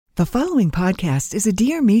The following podcast is a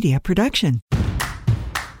Dear Media production.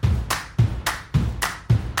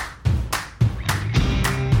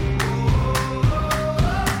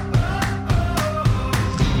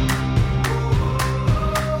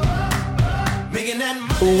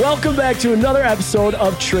 Welcome back to another episode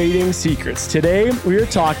of Trading Secrets. Today, we are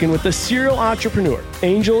talking with the serial entrepreneur,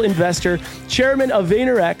 angel investor, chairman of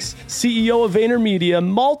Vaynerchuk, CEO of VaynerMedia,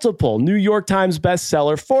 multiple New York Times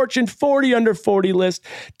bestseller, Fortune 40 under 40 list,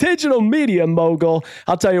 digital media mogul.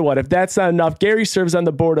 I'll tell you what, if that's not enough, Gary serves on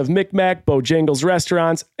the board of Micmac, Bojangles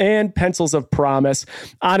Restaurants, and Pencils of Promise.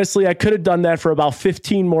 Honestly, I could have done that for about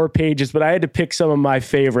 15 more pages, but I had to pick some of my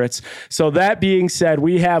favorites. So that being said,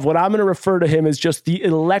 we have what I'm going to refer to him as just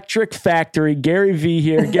the Electric Factory, Gary V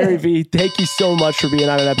here. Gary V, thank you so much for being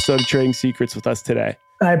on an episode of Trading Secrets with us today.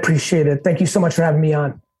 I appreciate it. Thank you so much for having me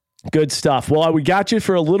on. Good stuff. Well, we got you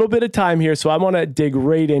for a little bit of time here, so I want to dig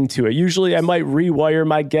right into it. Usually I might rewire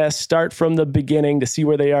my guests, start from the beginning to see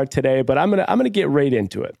where they are today, but I'm gonna get right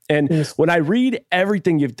into it. And when I read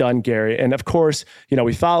everything you've done, Gary, and of course, you know,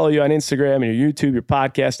 we follow you on Instagram and your YouTube, your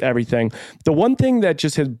podcast, everything. The one thing that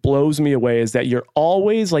just blows me away is that you're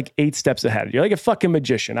always like 8 steps ahead. You're like a fucking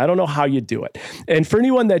magician. I don't know how you do it. And for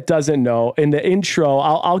anyone that doesn't know, in the intro,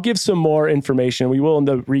 I'll give some more information. We will in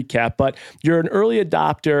the recap, but you're an early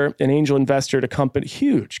adopter, an angel investor at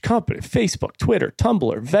huge company, Facebook, Twitter,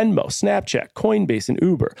 Tumblr, Venmo, Snapchat, Coinbase, and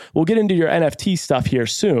Uber. We'll get into your NFT stuff here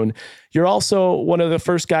soon. You're also one of the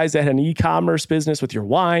first guys that had an e-commerce business with your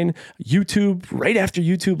wine, YouTube, right after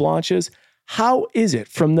YouTube launches. How is it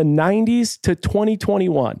from the 90s to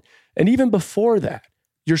 2021? And even before that,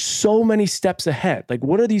 you're so many steps ahead. Like,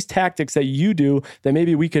 what are these tactics that you do that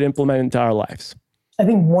maybe we could implement into our lives? I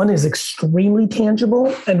think one is extremely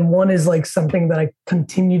tangible, and one is like something that I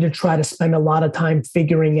continue to try to spend a lot of time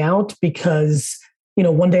figuring out because, you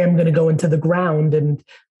know, one day I'm going to go into the ground and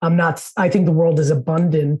I think the world is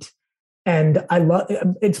abundant and I love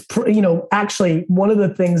it's, you know, actually one of the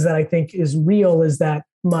things that I think is real is that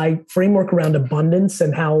my framework around abundance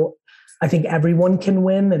and how I think everyone can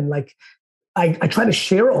win. And like, I try to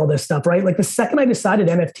share all this stuff, right? Like the second I decided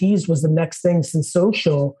NFTs was the next thing since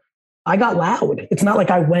social, I got loud. It's not like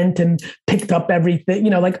I went and picked up everything, you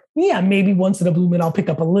know, like, yeah, maybe once in a blue moon, I'll pick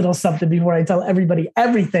up a little something before I tell everybody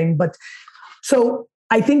everything. But so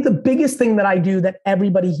I think the biggest thing that I do that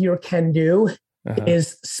everybody here can do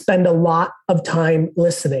is spend a lot of time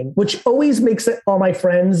listening, which always makes it all my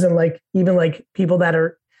friends and like, even like people that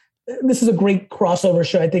are, this is a great crossover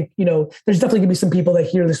show. I think, you know, there's definitely gonna be some people that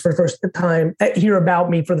hear this for the first time, hear about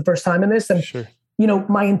me for the first time in this. And sure. You know,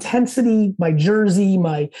 my intensity, my Jersey,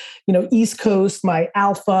 my, you know, East Coast, my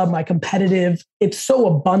alpha, my competitive, it's so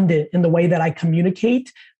abundant in the way that I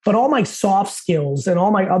communicate, but all my soft skills and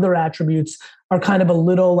all my other attributes are kind of a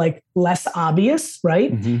little like less obvious,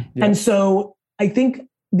 right? Yeah. And so I think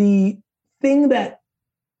the thing that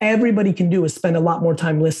everybody can do is spend a lot more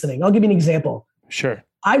time listening. I'll give you an example. Sure.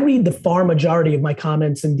 I read the far majority of my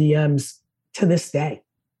comments and DMs to this day.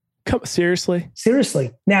 Seriously?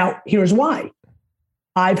 Seriously. Now, here's why.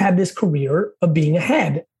 I've had this career of being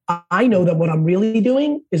ahead. I know that what I'm really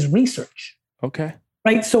doing is research. Okay.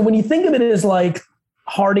 Right. So when you think of it as like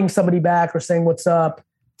hearting somebody back or saying what's up,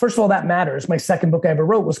 first of all, that matters. My second book I ever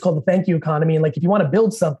wrote was called The Thank You Economy. And like, if you want to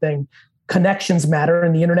build something, connections matter,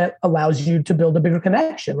 and the internet allows you to build a bigger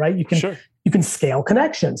connection, right? You can scale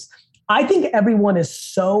connections. I think everyone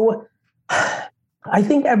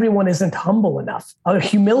isn't humble enough.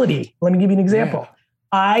 Humility. Let me give you an example. Yeah.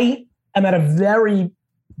 I am at a very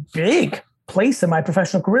big place in my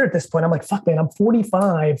professional career at this point. I'm like, fuck, man, I'm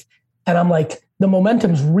 45 and I'm like, the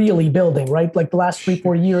momentum's really building, right? Like the last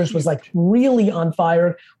 3-4 years was like really on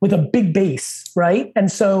fire with a big base, right?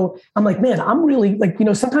 And so I'm like, man, I'm really like, you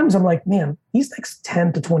know, sometimes I'm like, man, these next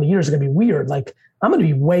 10 to 20 years are gonna be weird. Like I'm gonna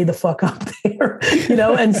be way the fuck up there, you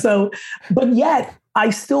know? And so, but yet I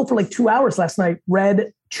still for like 2 hours last night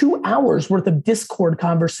read 2 hours worth of Discord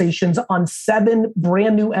conversations on 7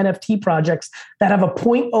 brand new NFT projects that have a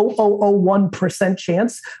 0.0001%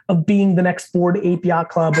 chance of being the next Bored Ape Yacht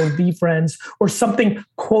Club or VeeFriends or something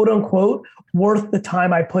quote unquote worth the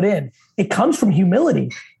time I put in. It comes from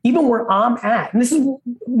humility, even where I'm at. And this is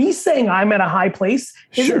me saying I'm at a high place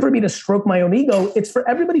isn't for me to stroke my own ego. It's for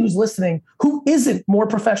everybody who's listening who isn't more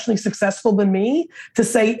professionally successful than me to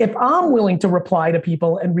say, if I'm willing to reply to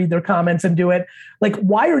people and read their comments and do it, like,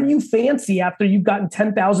 why are you fancy after you've gotten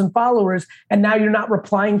 10,000 followers and now you're not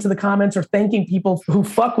replying to the comments or thanking people who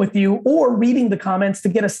fuck with you or reading the comments to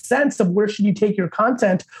get a sense of where should you take your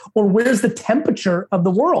content or where's the temperature of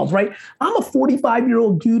the world, right? I'm a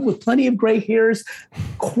 45-year-old dude with plenty of gray hairs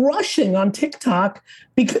crushing on TikTok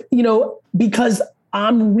because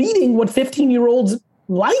I'm reading what 15-year-olds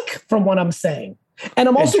like from what I'm saying. And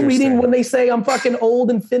I'm also reading when they say I'm fucking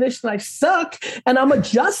old and finished and I suck, and I'm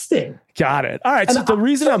adjusting. Got it. All right. And so the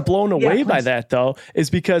reason I'm blown away by that though,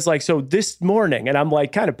 is because like, so this morning, and I'm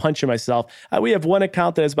like kind of punching myself, we have one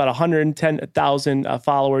account that has about 110,000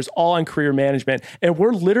 followers, all on career management. And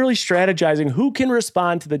we're literally strategizing who can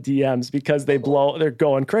respond to the DMs because they're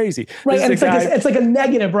going crazy. Right. And it's like a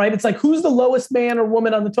negative, right? It's like, who's the lowest man or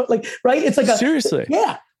woman on the like, right? It's like seriously.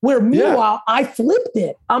 Yeah. Where meanwhile, I flipped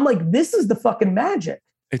it. I'm like, this is the fucking magic.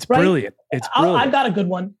 It's brilliant. It's brilliant. I've got a good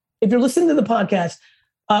one. If you're listening to the podcast,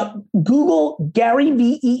 Google Gary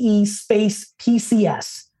VEE space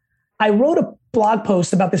PCS. I wrote a blog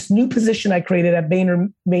post about this new position I created at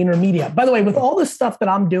Vaynermedia. By the way, with all the stuff that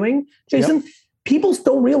I'm doing, Jason, people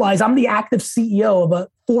don't realize I'm the active CEO of a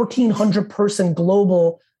 1,400 person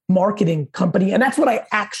global marketing company. And that's what I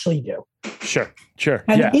actually do. Sure.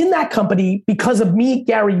 And in that company, because of me,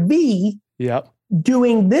 Gary V,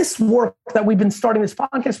 doing this work that we've been starting this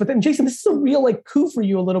podcast with. And Jason, this is a real like coup for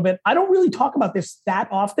you a little bit. I don't really talk about this that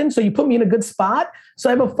often. So you put me in a good spot. So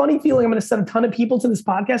I have a funny feeling I'm going to send a ton of people to this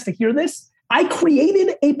podcast to hear this. I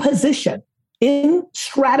created a position in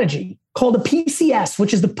strategy called a PCS,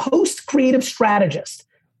 which is the post creative strategist.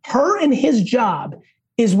 Her and his job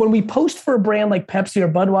is when we post for a brand like Pepsi or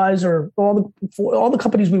Budweiser or all the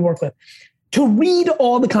companies we work with, to read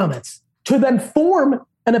all the comments, to then form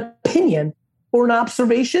an opinion or an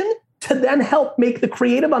observation, to then help make the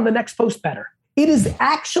creative on the next post better. It is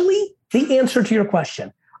actually the answer to your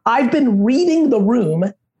question. I've been reading the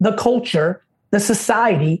room, the culture, the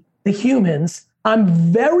society, the humans. I'm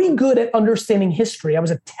very good at understanding history. I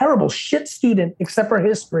was a terrible shit student except for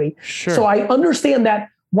history. Sure. So I understand that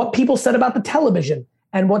what people said about the television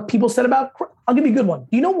and what people said about, I'll give you a good one.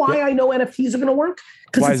 Do you know why I know NFTs are going to work?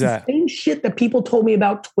 Because it's the same shit that people told me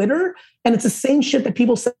about Twitter, and it's the same shit that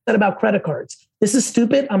people said about credit cards. This is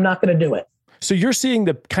stupid. I'm not going to do it. So you're seeing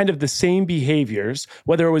the kind of the same behaviors,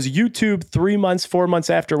 whether it was YouTube 3 months, 4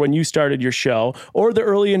 months after when you started your show, or the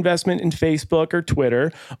early investment in Facebook or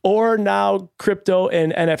Twitter, or now crypto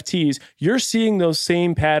and NFTs. You're seeing those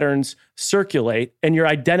same patterns circulate, and you're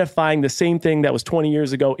identifying the same thing that was 20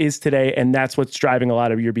 years ago is today, and that's what's driving a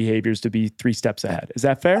lot of your behaviors to be 3 steps ahead. Is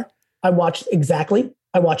that fair? I watched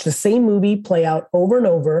the same movie play out over and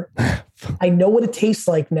over. I know what it tastes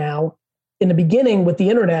like now. In the beginning with the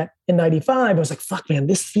internet in 95, I was like, fuck, man,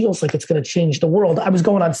 this feels like it's going to change the world. I was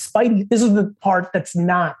going on Spidey. This is the part that's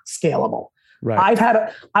not scalable. Right.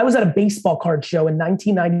 I was at a baseball card show in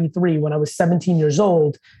 1993 when I was 17 years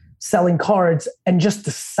old selling cards, and just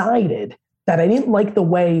decided that I didn't like the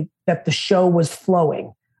way that the show was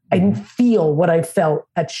flowing. I didn't feel what I felt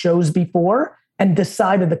at shows before, and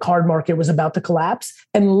decided the card market was about to collapse,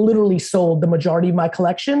 and literally sold the majority of my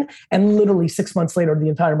collection. And literally 6 months later, the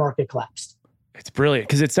entire market collapsed. It's brilliant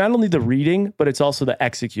because it's not only the reading, but it's also the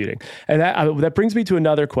executing. And that brings me to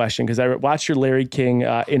another question, because I watched your Larry King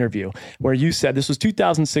interview where you said, this was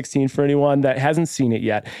 2016 for anyone that hasn't seen it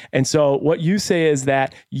yet. And so what you say is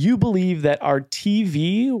that you believe that our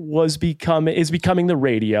TV is becoming the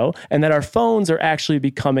radio, and that our phones are actually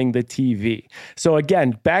becoming the TV. So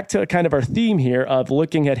again, back to kind of our theme here of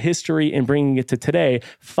looking at history and bringing it to today,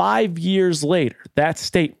 5 years later, that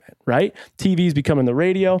statement, right? TV is becoming the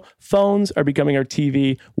radio, phones are becoming our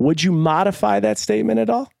TV. Would you modify that statement at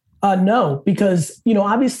all? No, because,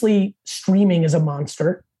 obviously streaming is a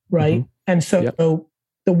monster, right? Mm-hmm. And so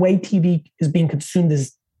the way TV is being consumed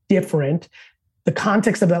is different. The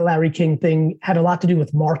context of that Larry King thing had a lot to do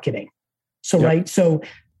with marketing. So, right. So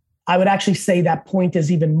I would actually say that point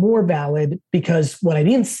is even more valid, because what I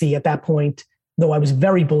didn't see at that point, though I was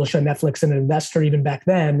very bullish on Netflix and an investor even back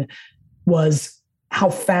then, was how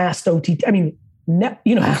fast OTT,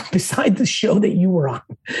 beside the show that you were on,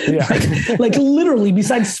 like literally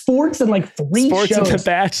besides sports and like 3 sports shows. And The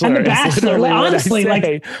Bachelor. Like,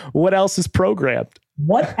 honestly, what else is programmed?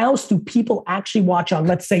 What else do people actually watch on,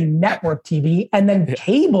 let's say, network TV? And then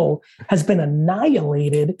cable has been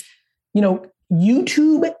annihilated.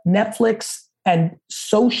 YouTube, Netflix, and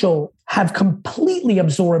social have completely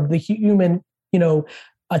absorbed the human,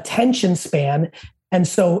 attention span. And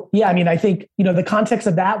so, I think, the context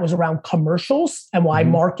of that was around commercials and why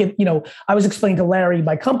market, I was explaining to Larry,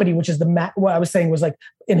 my company, which is what I was saying was like,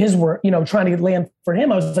 in his work, trying to get land for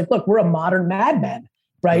him. I was like, look, we're a modern Mad Men.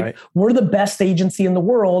 right? We're the best agency in the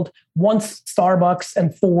world once Starbucks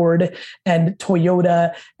and Ford and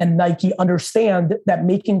Toyota and Nike understand that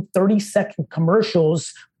making 30-second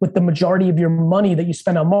commercials with the majority of your money that you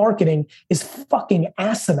spend on marketing is fucking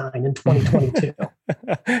asinine in 2022.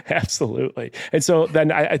 Absolutely. And so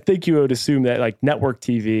then I think you would assume that like network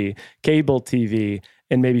TV, cable TV,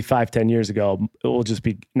 and maybe 5-10 years ago, it will just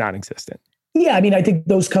be non-existent. Yeah, I mean, I think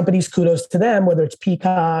those companies, kudos to them, whether it's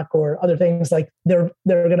Peacock or other things, like they're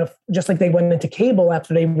going to, just like they went into cable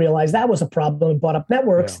after they realized that was a problem and bought up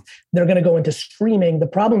networks, they're going to go into streaming. The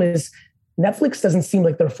problem is Netflix doesn't seem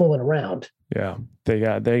like they're fooling around. Yeah,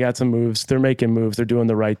 they got some moves. They're making moves. They're doing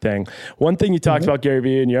the right thing. One thing you talked about, Gary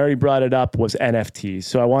Vee, and you already brought it up, was NFTs.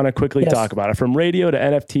 So I want to quickly talk about it. From radio to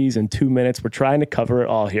NFTs in 2 minutes. We're trying to cover it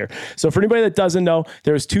all here. So for anybody that doesn't know,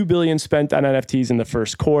 there was $2 billion spent on NFTs in the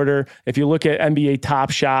first quarter. If you look at NBA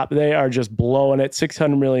Top Shop, they are just blowing it,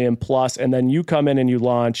 600 million plus. And then you come in and you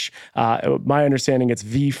launch, my understanding, it's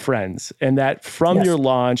VeeFriends. And that from your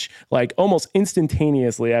launch, like almost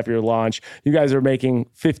instantaneously after your launch, you guys are making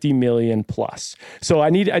 50 million plus. So I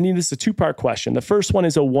need this a two-part question. The first one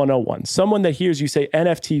is a 101. Someone that hears you say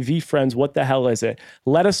NFT VeeFriends, what the hell is it?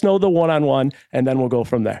 Let us know the one-on-one, and then we'll go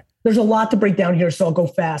from there. There's a lot to break down here, so I'll go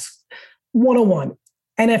fast. 101,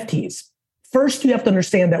 NFTs. First, you have to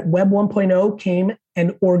understand that Web 1.0 came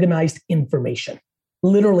and organized information.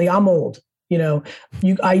 Literally, I'm old.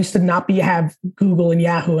 I used to not have Google and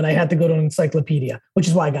Yahoo, and I had to go to an encyclopedia, which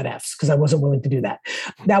is why I got Fs, because I wasn't willing to do that.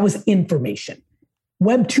 That was information.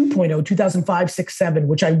 Web 2.0, 2005, 6, 7,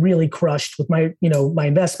 which I really crushed with my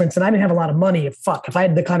investments. And I didn't have a lot of money. If I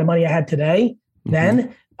had the kind of money I had today,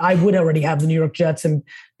 then I would already have the New York Jets. And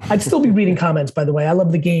I'd still be reading comments, by the way. I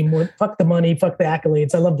love the game. Fuck the money, fuck the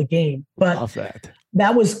accolades. I love the game. But love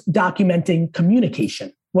that was documenting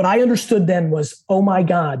communication. What I understood then was, oh my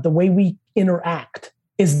God, the way we interact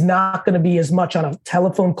is not going to be as much on a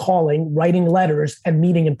telephone calling, writing letters, and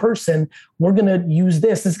meeting in person. We're going to use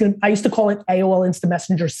this. I used to call it AOL Instant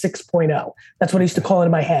Messenger 6.0. That's what I used to call it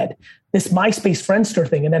in my head. This MySpace Friendster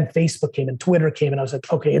thing, and then Facebook came and Twitter came, and I was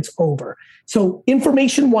like, okay, it's over. So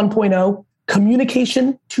information 1.0,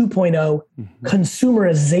 communication 2.0,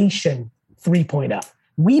 consumerization 3.0.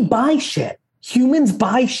 We buy shit. Humans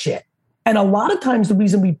buy shit. And a lot of times the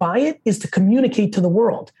reason we buy it is to communicate to the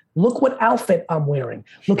world. Look what outfit I'm wearing.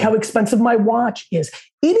 Look how expensive my watch is.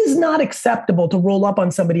 It is not acceptable to roll up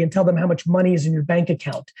on somebody and tell them how much money is in your bank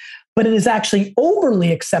account. But it is actually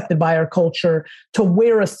overly accepted by our culture to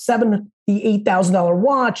wear a $78,000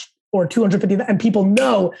 watch or $250,000, and people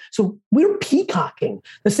know. So we're peacocking.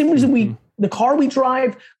 The same reason the car we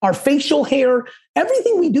drive, our facial hair,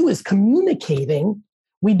 everything we do is communicating.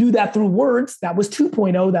 We do that through words. That was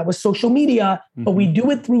 2.0. That was social media. But we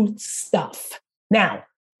do it through stuff. Now,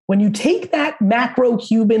 when you take that macro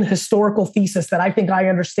Cuban historical thesis that I think I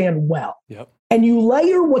understand well, and you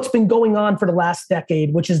layer what's been going on for the last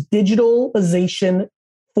decade, which is digitalization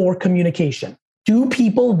for communication. Do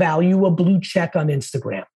people value a blue check on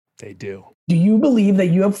Instagram? They do. Do you believe that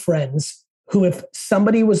you have friends who, if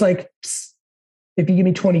somebody was like, if you give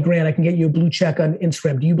me 20 grand, I can get you a blue check on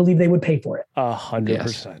Instagram, do you believe they would pay for it?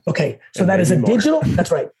 100%. Okay. So that is a digital,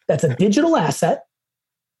 that's right. That's a digital asset.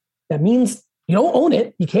 That means you don't own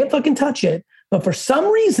it. You can't fucking touch it. But for some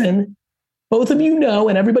reason, both of you know,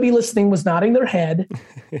 and everybody listening was nodding their head,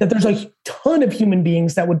 that there's a ton of human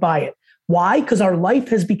beings that would buy it. Why? Because our life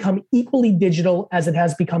has become equally digital as it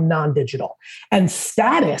has become non-digital. And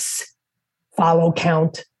status, follow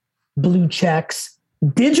count, blue checks,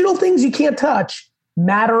 digital things you can't touch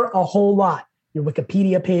matter a whole lot. Your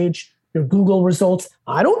Wikipedia page, your Google results.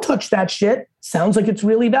 I don't touch that shit. Sounds like it's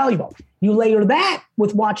really valuable. You layer that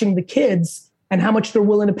with watching the kids and how much they're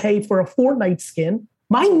willing to pay for a Fortnite skin.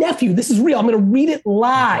 My nephew, this is real. I'm going to read it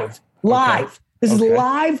live. Okay. This is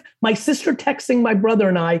live. My sister texting my brother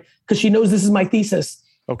and I, because she knows this is my thesis.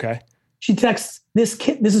 Okay. She texts this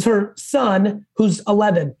kid. This is her son who's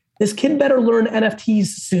 11. This kid better learn NFTs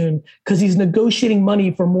soon because he's negotiating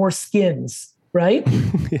money for more skins, right?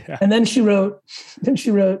 And then she wrote, what did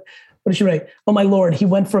she write? Oh my Lord, he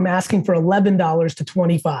went from asking for $11 to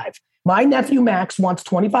 $25. My nephew Max wants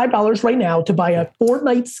 $25 right now to buy a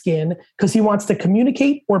Fortnite skin because he wants to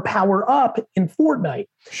communicate or power up in Fortnite.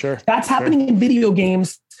 Sure. That's happening in video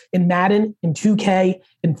games, in Madden, in 2K,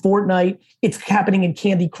 in Fortnite. It's happening in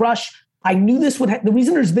Candy Crush. I knew this would the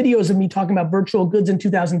reason there's videos of me talking about virtual goods in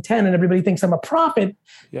 2010 and everybody thinks I'm a prophet.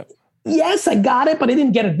 Yes, I got it, but I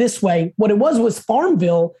didn't get it this way. What it was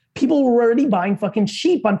Farmville. People were already buying fucking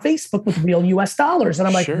sheep on Facebook with real US dollars. And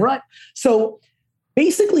I'm like, right. So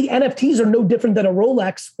basically NFTs are no different than a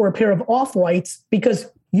Rolex or a pair of Off-Whites because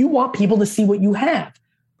you want people to see what you have.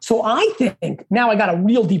 So I think now I got a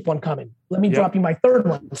real deep one coming. Let me drop you my third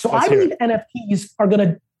one. So I believe NFTs are going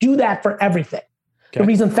to do that for everything. Okay. The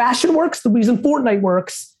reason fashion works, the reason Fortnite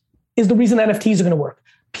works is the reason NFTs are going to work.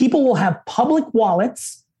 People will have public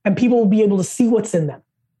wallets and people will be able to see what's in them.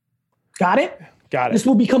 Got it? Got it. This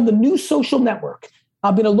will become the new social network.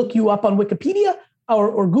 I'm going to look you up on Wikipedia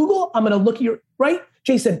or Google. I'm going to look at your, right?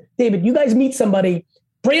 Jason, David, you guys meet somebody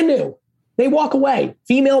brand new. They walk away,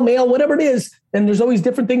 female, male, whatever it is. And there's always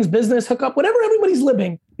different things, business, hookup, whatever everybody's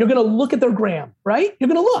living. You're going to look at their gram, right? You're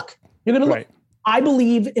going to look. You're going to look. I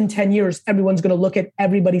believe in 10 years, everyone's going to look at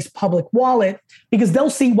everybody's public wallet because they'll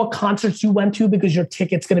see what concerts you went to because your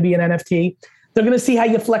ticket's going to be an NFT. They're going to see how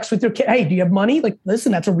you flex with your kid. Hey, do you have money? Like,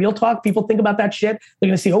 listen, that's a real talk. People think about that shit. They're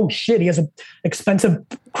going to see, oh shit, he has an expensive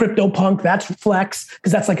crypto punk. That's flex.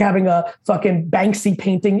 Because that's like having a fucking Banksy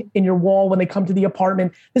painting in your wall when they come to the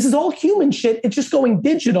apartment. This is all human shit. It's just going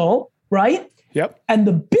digital, right? Yep. And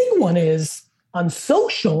the big one is on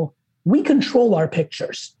social, we control our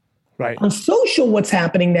pictures. Right. On social, what's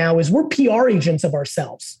happening now is we're PR agents of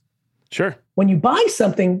ourselves. Sure. When you buy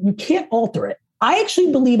something, you can't alter it. I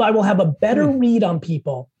actually believe I will have a better read on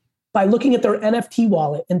people by looking at their NFT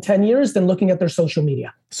wallet in 10 years than looking at their social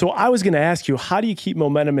media. So I was going to ask you, how do you keep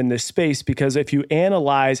momentum in this space? Because if you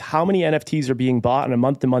analyze how many NFTs are being bought on a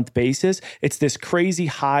month-to-month basis, it's this crazy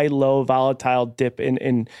high, low, volatile dip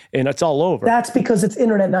and it's all over. That's because it's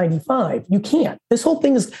Internet 95. You can't. This whole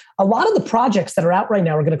thing is, a lot of the projects that are out right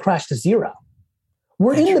now are going to crash to zero.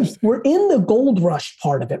 We're in the gold rush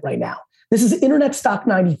part of it right now. This is Internet stock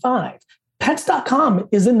 95. Pets.com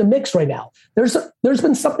is in the mix right now. There's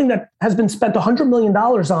been something that has been spent $100 million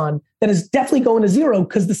on that is definitely going to zero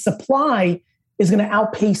because the supply is going to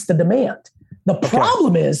outpace the demand. The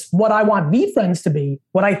problem is what I want VeeFriends to be,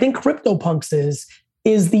 what I think CryptoPunks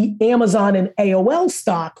is the Amazon and AOL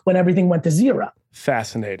stock when everything went to zero.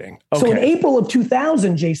 Fascinating. Okay. So in April of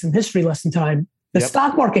 2000, Jason, history lesson time, the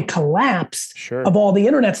stock market collapsed of all the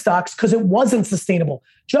internet stocks because it wasn't sustainable.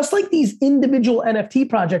 Just like these individual NFT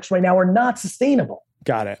projects right now are not sustainable.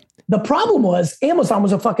 Got it. The problem was Amazon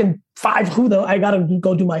was a fucking I got to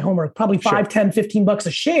go do my homework, probably 5, 10, 15 bucks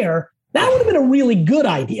a share. That would have been a really good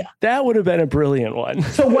idea. That would have been a brilliant one.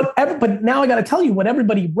 But now I got to tell you, what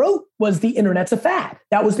everybody wrote was the internet's a fad.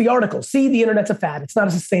 That was the article. See, the internet's a fad. It's not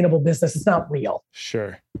a sustainable business. It's not real.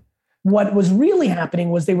 Sure. What was really happening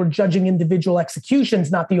was they were judging individual executions,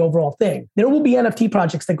 not the overall thing. There will be NFT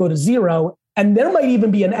projects that go to zero, and there might even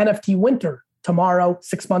be an NFT winter tomorrow,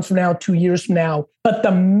 6 months from now, 2 years from now. But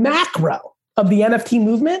the macro of the NFT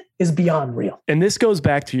movement is beyond real. And this goes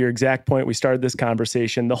back to your exact point. We started this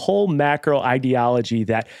conversation, the whole macro ideology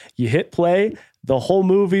that you hit play, the whole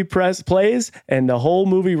movie plays and the whole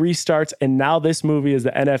movie restarts. And now this movie is the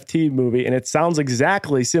NFT movie. And it sounds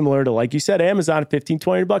exactly similar to, like you said, Amazon, 15,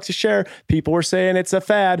 20 bucks a share. People were saying it's a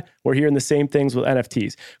fad. We're hearing the same things with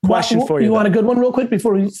NFTs. Question for you. You want a good one real quick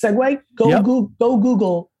before we segue? Go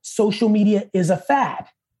Google social media is a fad,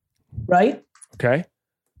 right? Okay.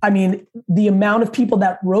 I mean, the amount of people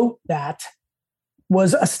that wrote that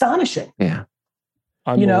was astonishing. Yeah.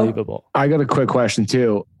 Unbelievable. I got a quick question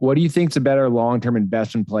too. What do you think is a better long-term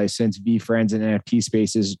investment play since VeeFriends and NFT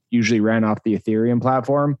spaces usually ran off the Ethereum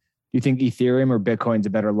platform? Do you think Ethereum or Bitcoin's a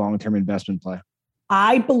better long-term investment play?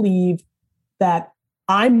 I believe that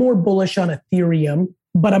I'm more bullish on Ethereum,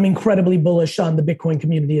 but I'm incredibly bullish on the Bitcoin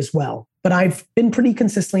community as well. But I've been pretty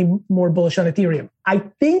consistently more bullish on Ethereum. I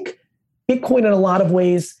think Bitcoin in a lot of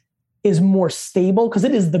ways is more stable because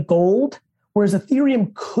it is the gold. Whereas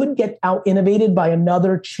Ethereum could get out innovated by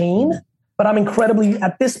another chain, but I'm incredibly,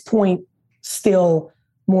 at this point, still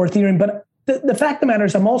more Ethereum. But the fact of the matter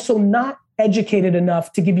is I'm also not educated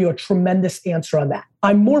enough to give you a tremendous answer on that.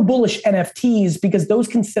 I'm more bullish NFTs because those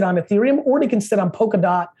can sit on Ethereum or they can sit on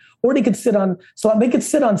Polkadot or they could sit on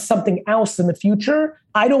something else in the future.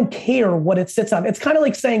 I don't care what it sits on. It's kind of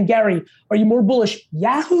like saying, Gary, are you more bullish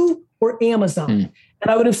Yahoo or Amazon?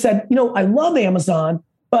 And I would have said, I love Amazon,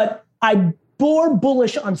 but I'm more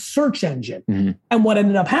bullish on search engine. And what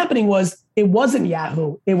ended up happening was it wasn't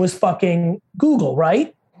Yahoo. It was fucking Google,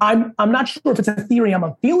 right? I'm not sure if it's Ethereum.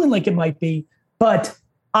 I'm feeling like it might be, but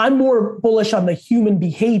I'm more bullish on the human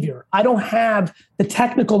behavior. I don't have the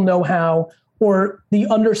technical know-how or the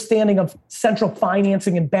understanding of central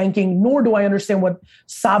financing and banking, nor do I understand what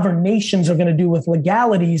sovereign nations are going to do with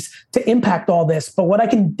legalities to impact all this. But what I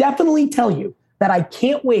can definitely tell you that I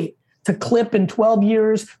can't wait to clip in 12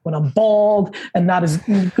 years when I'm bald and not as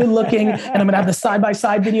good looking. And I'm going to have the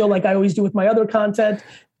side-by-side video like I always do with my other content.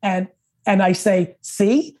 And I say,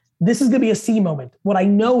 see, this is going to be a C moment. What I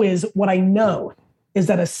know is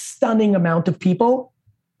that a stunning amount of people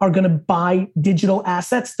are going to buy digital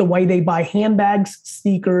assets the way they buy handbags,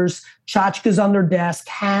 sneakers, tchotchkes on their desk,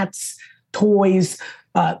 hats, toys,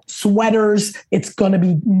 sweaters. It's going to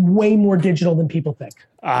be way more digital than people think.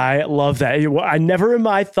 I love that. I never in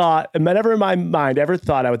my mind ever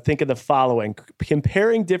thought I would think of the following: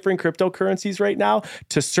 comparing different cryptocurrencies right now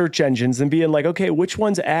to search engines and being like, okay, which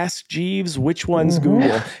one's Ask Jeeves, which one's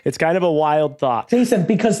Google? It's kind of a wild thought. Jason,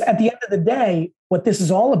 because at the end of the day, what this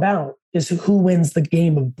is all about is who wins the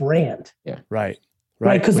game of brand. Yeah. Right.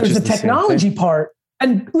 Because there's a technology part.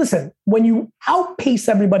 And listen, when you outpace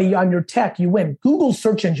everybody on your tech, you win. Google's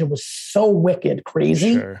search engine was so wicked,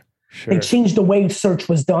 crazy. Sure. They changed the way search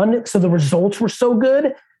was done. So the results were so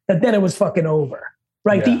good that then it was fucking over.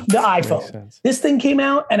 Right. Yeah, the iPhone. This thing came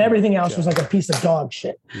out and everything else was like a piece of dog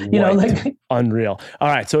shit. You know, like unreal. All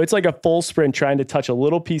right. So it's like a full sprint trying to touch a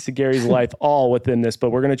little piece of Gary's life all within this, but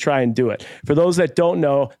we're going to try and do it. For those that don't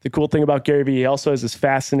know, the cool thing about Gary Vee, he also has this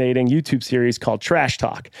fascinating YouTube series called Trash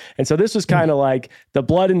Talk. And so this was kind of like the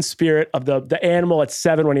blood and spirit of the animal at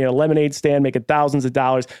 7 when he had a lemonade stand making thousands of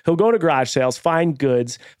dollars. He'll go to garage sales, find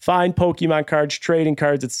goods, find Pokemon cards, trading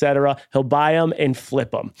cards, etc. He'll buy them and flip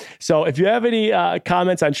them. So if you have any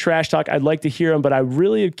comments on Trash Talk, I'd like to hear them, but I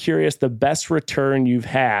really am curious the best return you've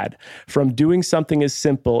had from doing something as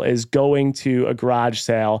simple as going to a garage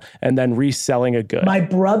sale and then reselling a good. My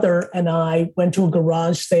brother and I went to a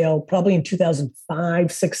garage sale probably in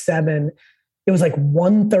 2005, 6, 7. It was like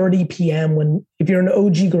 1:30 p.m. when, if you're an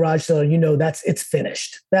OG garage seller, you know, it's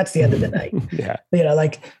finished. That's the end of the night. Yeah. You know,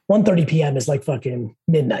 like 1:30 p.m. is like fucking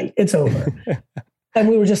midnight. It's over. And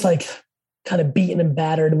we were just like kind of beaten and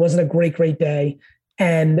battered. It wasn't a great day.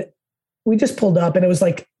 And we just pulled up and it was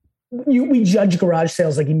like, we judge garage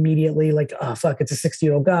sales like immediately, like, oh, fuck, it's a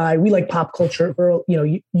 60-year-old guy. We like pop culture,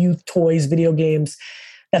 youth toys, video games.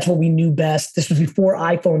 That's what we knew best. This was before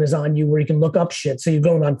iPhone is on you where you can look up shit. So you're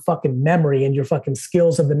going on fucking memory and your fucking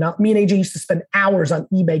skills of me and AJ used to spend hours on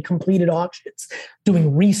eBay completed auctions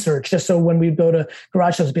doing research just so when we'd go to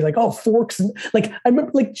garage sales, be like, oh, forks. And like, I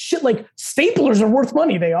remember like shit, like staplers are worth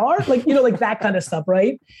money. They are like, like that kind of stuff.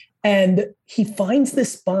 Right. And he finds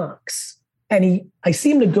this box and I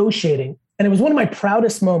see him negotiating. And it was one of my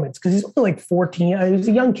proudest moments because he's only like 14. I was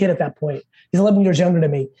a young kid at that point. He's 11 years younger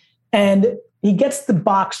than me. And he gets the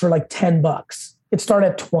box for like $10. It started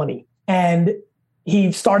at 20. And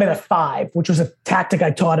he started at 5, which was a tactic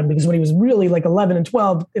I taught him because when he was really like 11 and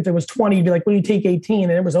 12, if it was 20, he'd be like, well, you take 18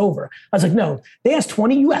 and it was over. I was like, no, they asked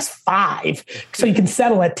 20, you asked 5. So you can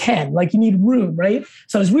settle at 10. Like you need room, right?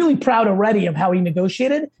 So I was really proud already of how he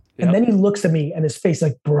negotiated. Yep. And then he looks at me and his face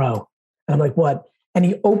like, bro. And I'm like, what? And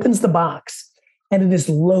he opens the box and it is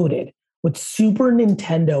loaded with Super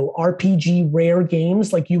Nintendo RPG rare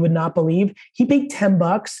games like you would not believe. He paid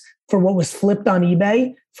 $10 for what was flipped on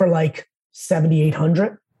eBay for like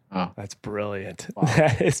 7,800. Oh, that's brilliant. Wow.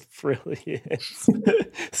 That is brilliant.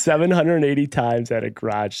 780 times at a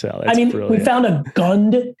garage sale. That's brilliant. We found a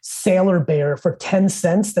gunned Sailor Bear for 10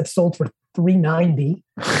 cents that sold for $3.90.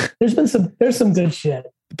 There's some good shit.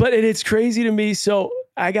 But it's crazy to me. So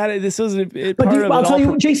I got it. This isn't. I'll tell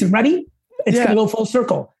you, Jason, ready? It's going to go full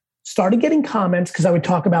circle. Started getting comments because I would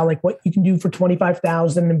talk about like what you can do for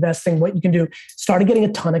 25,000 investing, what you can do. Started getting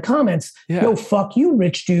a ton of comments. Yeah. Yo, fuck you,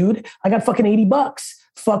 rich dude. I got fucking $80.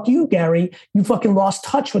 Fuck you, Gary. You fucking lost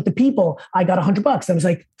touch with the people. I got $100. I was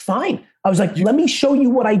like, fine. I was like, let me show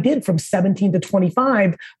you what I did from 17 to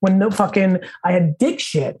 25 when I had dick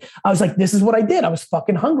shit. I was like, this is what I did. I was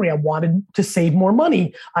fucking hungry. I wanted to save more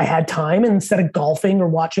money. I had time, and instead of golfing or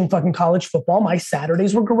watching fucking college football, my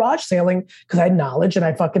Saturdays were garage sailing because I had knowledge and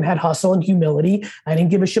I fucking had hustle and humility. I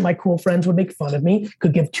didn't give a shit. My cool friends would make fun of me,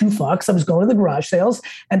 could give 2 fucks. I was going to the garage sales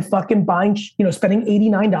and fucking buying, spending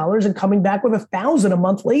 $89 and coming back with $1,000 a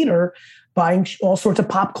month later, buying all sorts of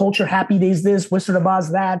pop culture, Happy Days this, Wizard of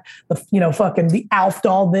Oz that, fucking the Alf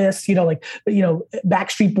doll this,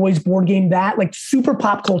 Backstreet Boys board game that, like super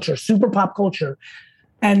pop culture.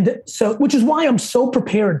 And so, which is why I'm so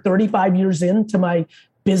prepared 35 years into my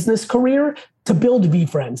business career to build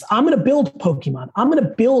VeeFriends. I'm going to build Pokemon. I'm going to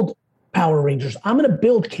build Power Rangers. I'm going to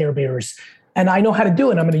build Care Bears. And I know how to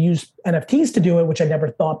do it. I'm going to use NFTs to do it, which I never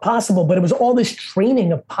thought possible, but it was all this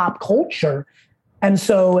training of pop culture. And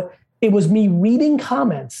so it was me reading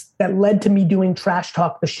comments that led to me doing Trash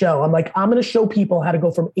Talk, the show. I'm like, I'm going to show people how to go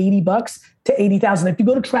from $80 to 80,000. If you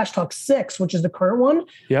go to Trash Talk 6, which is the current one,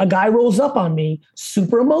 A guy rolls up on me,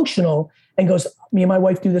 super emotional, and goes, me and my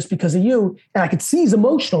wife do this because of you. And I could see he's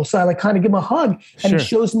emotional. So I like kind of give him a hug and he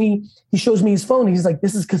shows me his phone. He's like,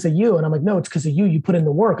 this is because of you. And I'm like, no, it's because of you. You put in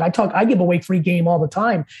the work. I give away free game all the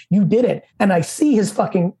time. You did it. And I see his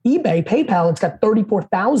fucking eBay, PayPal. It's got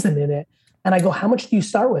 34,000 in it. And I go, how much do you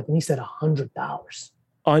start with? And he said, $100.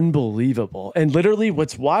 Unbelievable. And literally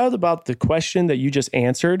what's wild about the question that you just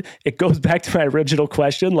answered, it goes back to my original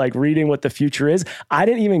question, like reading what the future is. I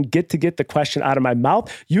didn't even get the question out of my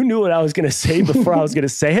mouth. You knew what I was going to say before I was going to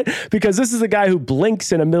say it, because this is a guy who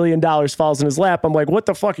blinks and $1 million falls in his lap. I'm like, what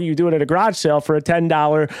the fuck are you doing at a garage sale for a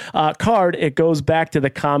 $10 card? It goes back to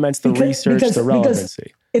the comments, the research, the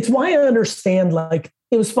relevancy. It's why I understand, like,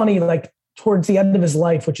 it was funny, like towards the end of his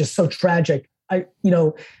life, which is so tragic.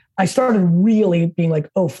 I started really being like,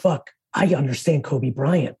 oh, fuck, I understand Kobe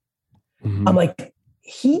Bryant. Mm-hmm. I'm like,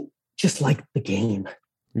 he just liked the game.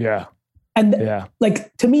 Yeah. And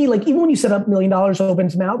like, to me, like, even when you set up $1 million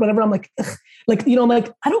opens mouth, whatever, I'm like, ugh. Like, I'm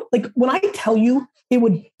like, I don't like, when I tell you, it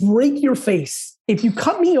would break your face. If you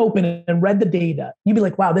cut me open and read the data, you'd be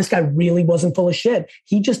like, wow, this guy really wasn't full of shit.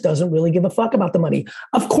 He just doesn't really give a fuck about the money.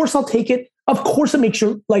 Of course, I'll take it. Of course, it makes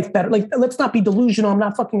your life better. Like, let's not be delusional. I'm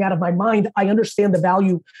not fucking out of my mind. I understand the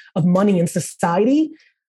value of money in society.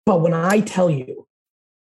 But when I tell you,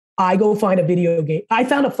 I go find a video game. I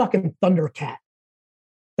found a fucking Thundercat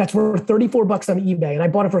that's worth $34 on eBay, and I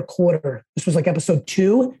bought it for a quarter. This was like episode 2.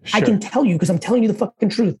 Sure. I can tell you, because I'm telling you the fucking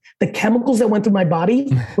truth. The chemicals that went through my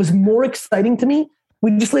body was more exciting to me.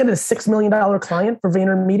 We just landed a $6 million client for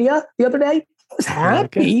VaynerMedia the other day. I was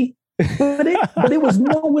happy, but it was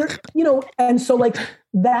nowhere, and so like,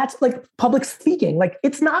 that's like public speaking. Like,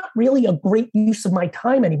 it's not really a great use of my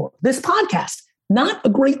time anymore. This podcast, not a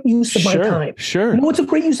great use of my time. Sure. You know what's a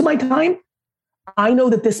great use of my time? I know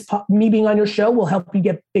that me being on your show will help you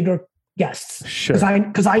get bigger guests. Sure.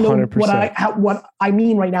 Because I know 100%. what I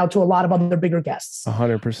mean right now to a lot of other bigger guests.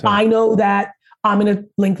 100%. I know that I'm going to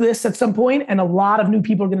link this at some point, and a lot of new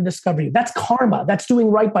people are going to discover you. That's karma. That's doing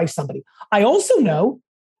right by somebody. I also know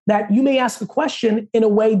that you may ask a question in a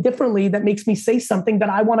way differently that makes me say something that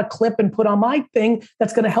I want to clip and put on my thing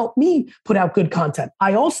that's going to help me put out good content.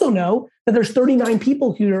 I also know that there's 39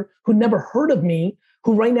 people here who never heard of me,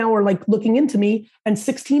 who right now are like looking into me, and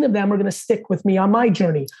 16 of them are going to stick with me on my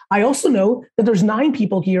journey. I also know that there's 9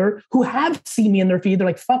 people here who have seen me in their feed. They're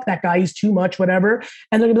like, fuck that guy, he's too much, whatever.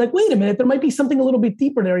 And they're gonna be like, wait a minute, there might be something a little bit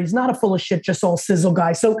deeper there. He's not a full of shit, just all sizzle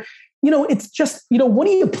guy. So, it's just, what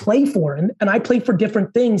do you play for? And I play for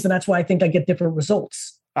different things. And that's why I think I get different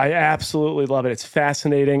results. I absolutely love it. It's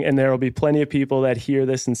fascinating. And there will be plenty of people that hear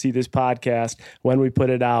this and see this podcast when we put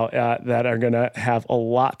it out that are going to have a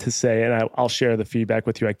lot to say. And I'll share the feedback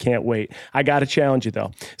with you. I can't wait. I got to challenge you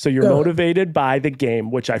though. So you're motivated by the game,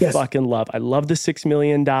 which I fucking love. I love the $6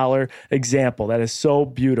 million example. That is so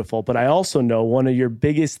beautiful. But I also know one of your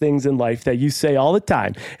biggest things in life that you say all the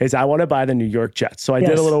time is, I want to buy the New York Jets. So I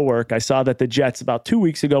did a little work. I saw that the Jets about 2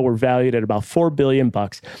 weeks ago were valued at about $4 billion.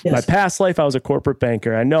 In my past life, I was a corporate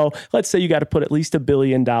banker. I know, let's say you got to put at least $1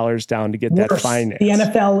 billion down to get that finance. The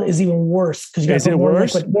NFL is even worse, because you got to put more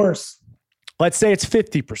liquid. Worse. Let's say it's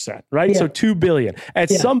 50%, right? Yeah. So $2 billion.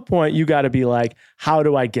 At some point, you got to be like, how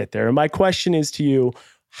do I get there? And my question is to you,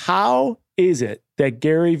 how is it that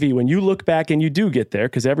Gary Vee, when you look back and you do get there,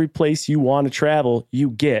 because every place you want to travel,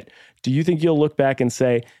 you get, do you think you'll look back and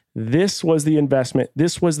say, this was the investment,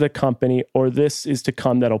 this was the company, or this is to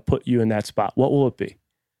come that'll put you in that spot? What will it be?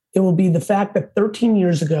 It will be the fact that 13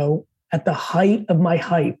 years ago, at the height of my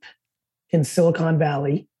hype in Silicon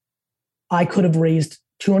Valley, I could have raised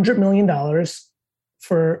 $200 million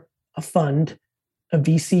for a fund, a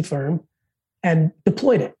VC firm, and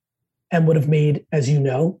deployed it, and would have made, as you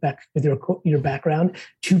know, back with your background,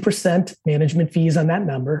 2% management fees on that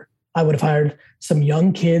number. I would have hired some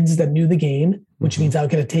young kids that knew the game, which means I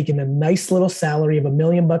could have taken a nice little salary of $1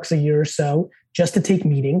 million a year or so just to take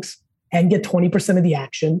meetings and get 20% of the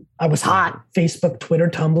action. I was hot. Facebook, Twitter,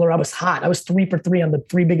 Tumblr. I was hot. I was 3 for 3 on the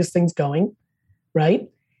 3 biggest things going, right?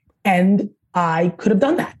 And I could have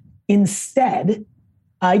done that. Instead,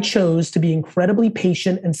 I chose to be incredibly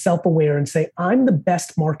patient and self-aware and say, I'm the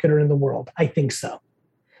best marketer in the world. I think so.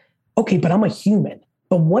 Okay, but I'm a human.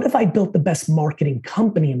 But what if I built the best marketing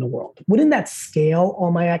company in the world? Wouldn't that scale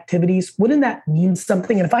all my activities? Wouldn't that mean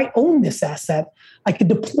something? And if I own this asset, I could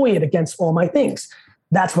deploy it against all my things.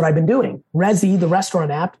 That's what I've been doing. Resy, the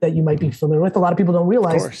restaurant app that you might be familiar with, a lot of people don't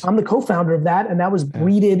realize I'm the co-founder of that, and that was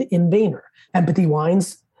breeded in Vayner. Empathy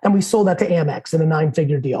Wines, and we sold that to Amex in a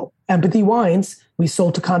 9-figure deal. Empathy Wines, we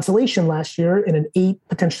sold to Constellation last year in an 8,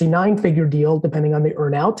 potentially 9-figure deal, depending on the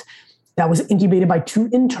earnout. That was incubated by 2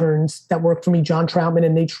 interns that worked for me, John Troutman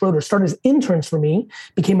and Nate Schroeder, started as interns for me,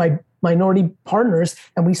 became my minority partners,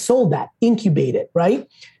 and we sold that, incubated, right?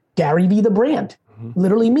 Gary Vee, the brand.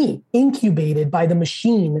 Literally me, incubated by the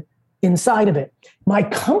machine inside of it. My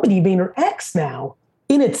company, VaynerX now,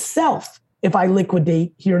 in itself, if I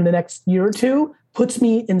liquidate here in the next year or 2, puts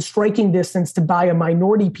me in striking distance to buy a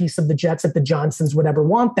minority piece of the Jets if the Johnsons would ever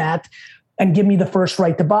want that, and give me the first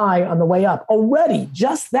right to buy on the way up. Already,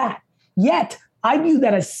 just that. Yet, I view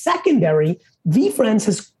that as secondary. VeeFriends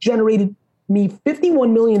has generated me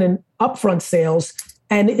 $51 million in upfront sales,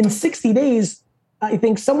 and in 60 days, I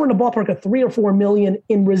think somewhere in the ballpark of 3 or 4 million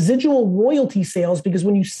in residual royalty sales, because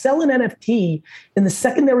when you sell an NFT in the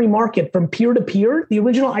secondary market from peer to peer, the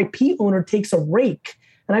original IP owner takes a rake,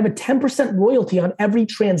 and I have a 10% royalty on every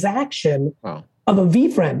transaction of a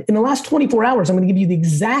VeeFriend. In the last 24 hours, I'm going to give you the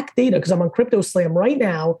exact data because I'm on CryptoSlam right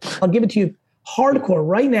now. I'll give it to you hardcore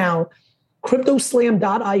right now.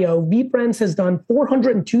 CryptoSlam.io, VeeFriends has done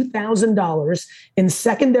 $402,000 in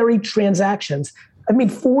secondary transactions. I made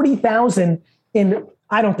 $40,000 in,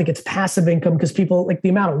 I don't think it's passive income because people like the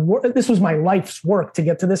amount of work. This was my life's work to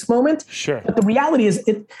get to this moment. Sure. But the reality is,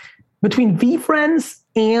 between VeeFriends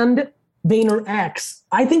and Vaynerchuk,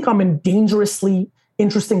 I think I'm in dangerously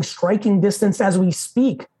interesting striking distance as we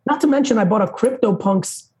speak. Not to mention, I bought a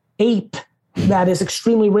CryptoPunks ape that is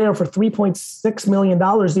extremely rare for $3.6 million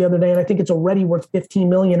the other day. And I think it's already worth 15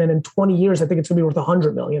 million. And in 20 years, I think it's going to be worth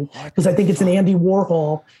 100 million because I think it's an Andy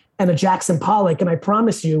Warhol and a Jackson Pollock. And I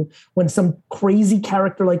promise you, when some crazy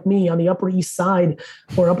character like me on the Upper East Side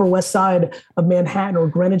or Upper West Side of Manhattan or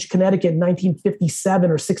Greenwich, Connecticut in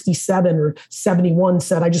 1957 or 67 or 71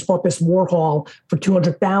 said, I just bought this Warhol for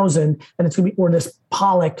 200,000 and it's going to be, or this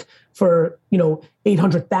Pollock for,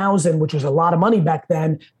 800,000, which was a lot of money back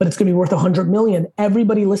then, but it's going to be worth 100 million.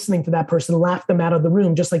 Everybody listening to that person laughed them out of the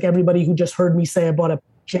room, just like everybody who just heard me say I bought a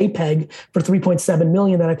JPEG for 3.7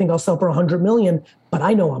 million that I think I'll sell for 100 million, but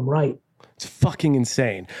I know I'm right. It's fucking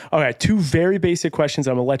insane. All right, two very basic questions.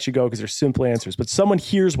 I'm going to let you go because they're simple answers, but someone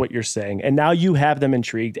hears what you're saying and now you have them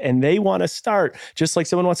intrigued and they want to start, just like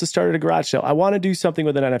someone wants to start at a garage sale. I want to do something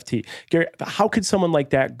with an NFT. Gary, how could someone like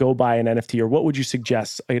that go buy an NFT, or what would you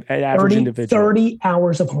suggest an average individual? 30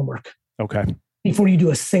 hours of homework. Okay. Before you do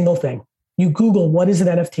a single thing. You Google, what is an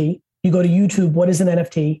NFT? You go to YouTube, what is an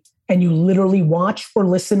NFT? And you literally watch or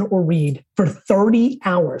listen or read for 30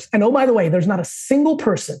 hours. And oh, by the way, there's not a single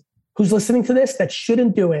person who's listening to this that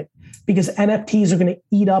shouldn't do it, because NFTs are going to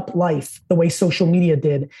eat up life the way social media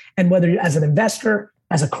did. And whether you're as an investor,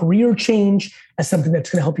 as a career change, as something that's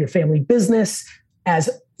going to help your family business, as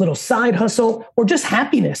little side hustle, or just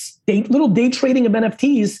happiness, little day trading of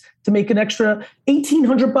NFTs to make an extra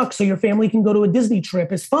 $1,800 so your family can go to a Disney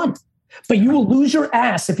trip is fun. But you will lose your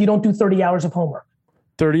ass if you don't do 30 hours of homework.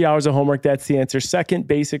 30 hours of homework. That's the answer. Second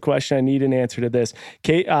basic question. I need an answer to this.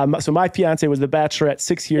 Kate, so my fiance was The Bachelorette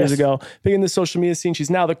 6 years ago. Big in the social media scene.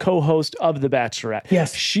 She's now the co-host of The Bachelorette.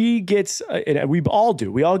 Yes. She gets, and we all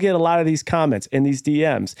do. We all get a lot of these comments and these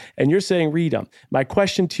DMs, and you're saying read them. My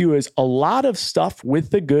question to you is, a lot of stuff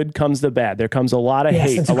with the good comes the bad. There comes a lot of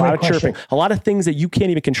hate, a lot of chirping, a lot of things that you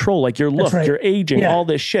can't even control, like your look, your aging, all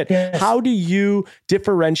this shit. Yes. How do you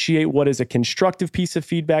differentiate what is a constructive piece of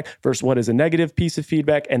feedback versus what is a negative piece of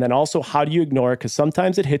feedback? And then also, how do you ignore it? Because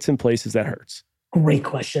sometimes it hits in places that hurts. Great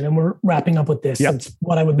question. And we're wrapping up with this. That's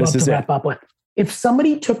what I would love to wrap up with. If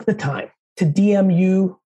somebody took the time to DM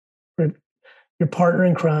you or your partner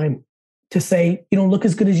in crime to say, you don't look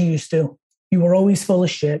as good as you used to, you were always full of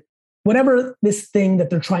shit, whatever this thing that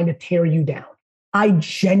they're trying to tear you down, I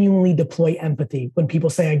genuinely deploy empathy when people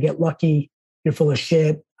say, I get lucky, you're full of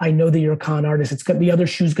shit, I know that you're a con artist, it's the other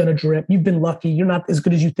shoe's going to drip, you've been lucky, you're not as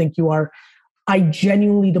good as you think you are. I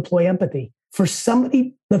genuinely deploy empathy. For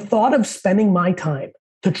somebody, the thought of spending my time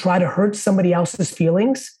to try to hurt somebody else's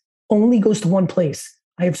feelings only goes to one place.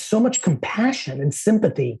 I have so much compassion and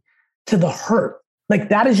sympathy to the hurt. Like,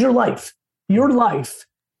 that is your life. Your life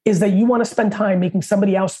is that you want to spend time making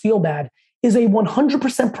somebody else feel bad is a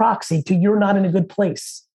 100% proxy to you're not in a good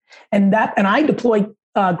place. And I deploy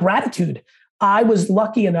gratitude. I was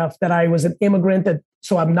lucky enough that I was an immigrant,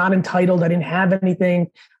 so I'm not entitled. I didn't have anything.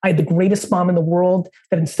 I had the greatest mom in the world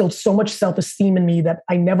that instilled so much self-esteem in me that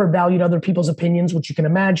I never valued other people's opinions, which you can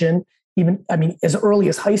imagine. Even, as early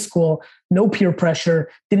as high school, no peer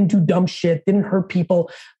pressure, didn't do dumb shit, didn't hurt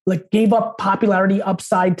people, like gave up popularity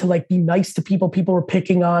upside to like be nice to people were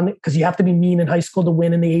picking on, because you have to be mean in high school to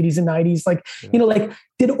win in the 80s and 90s. Like,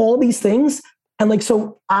 did all these things. And like,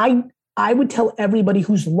 so I would tell everybody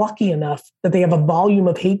who's lucky enough that they have a volume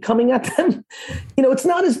of hate coming at them. It's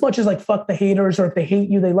not as much as like, fuck the haters, or if they hate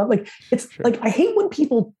you, they love, like, it's like, I hate when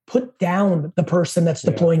people put down the person that's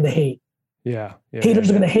deploying the hate. Haters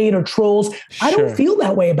are going to hate, or trolls. Sure. I don't feel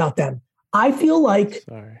that way about them. I feel like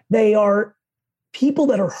they are people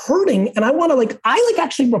that are hurting. And I want to I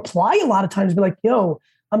actually reply a lot of times, be like, yo,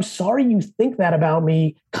 I'm sorry you think that about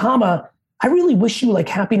me, comma, I really wish you like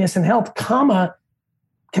happiness and health, comma,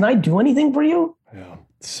 can I do anything for you?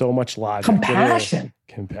 So much logic. Compassion.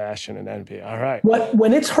 Compassion and envy. All right.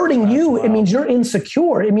 When it's hurting you, it means you're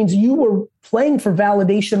insecure. It means you were playing for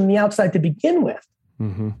validation on the outside to begin with.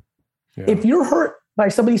 Mm-hmm. Yeah. If you're hurt by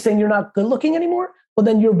somebody saying you're not good looking anymore, well,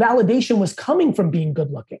 then your validation was coming from being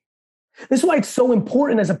good looking. This is why it's so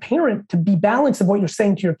important as a parent to be balanced of what you're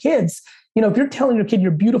saying to your kids. You know, if you're telling your kid,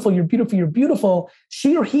 you're beautiful, you're beautiful, you're beautiful,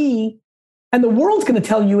 she or he, and the world's going to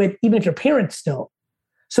tell you it, even if your parents still.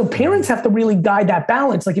 So parents have to really guide that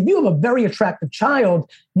balance. Like if you have a very attractive child,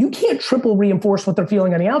 you can't triple reinforce what they're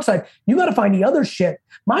feeling on the outside. You got to find the other shit.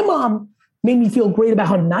 My mom made me feel great about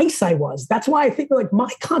how nice I was. That's why I think like my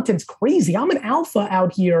content's crazy. I'm an alpha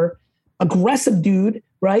out here, aggressive dude,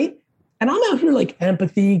 right? And I'm out here like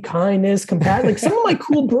empathy, kindness, compassion. Like some of my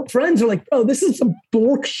cool friends are like, bro, this is some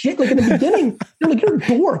dork shit. Like in the beginning, they're like, you're a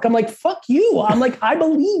dork. I'm like, fuck you. I'm like, I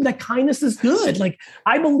believe that kindness is good. Like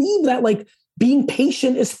I believe that like being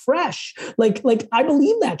patient is fresh. Like I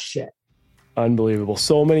believe that shit. Unbelievable.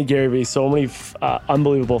 So many Gary Vee, so many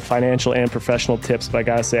unbelievable financial and professional tips. But I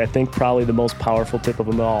got to say, I think probably the most powerful tip of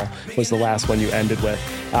them all was the last one you ended with.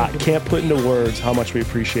 Can't put into words how much we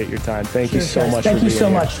appreciate your time. Thank you so much. Thank you so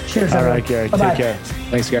much. Cheers. All right, Gary. Bye-bye. Take care.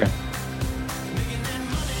 Thanks, Gary.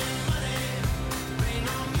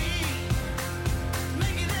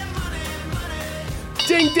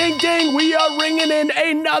 Ding, ding, ding. We are ringing in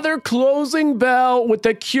another closing bell with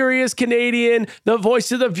the curious Canadian, the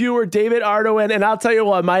voice of the viewer, David Ardoin. And I'll tell you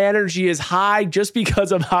what, my energy is high just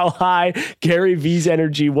because of how high Gary Vee's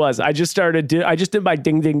energy was. I just did my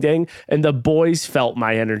ding, ding, ding, and the boys felt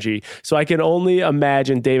my energy. So I can only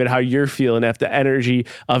imagine, David, how you're feeling after the energy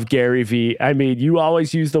of Gary Vee. I mean, you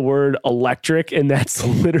always use the word electric, and that's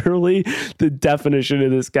literally the definition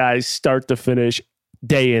of this guy's start to finish,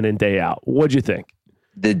 day in and day out. What'd you think?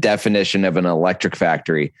 The definition of an electric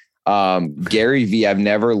factory. Gary Vee, I've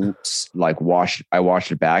never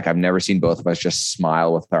watched it back. I've never seen both of us just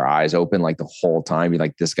smile with our eyes open like the whole time. Be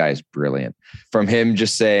like, this guy is brilliant. From him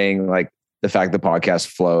just saying like the fact the podcast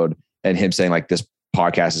flowed and him saying like, this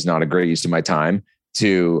podcast is not a great use of my time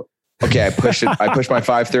to, okay, I pushed my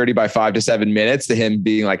 5:30 by 5 to 7 minutes to him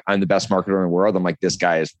being like, I'm the best marketer in the world. I'm like, this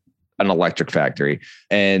guy is an electric factory.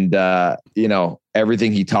 And,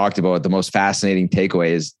 everything he talked about, the most fascinating takeaway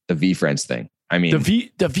is the VeeFriends thing. I mean,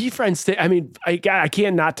 the VeeFriends thing. I mean, I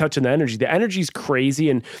can't not touch on the energy. The energy is crazy.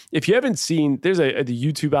 And if you haven't seen, there's the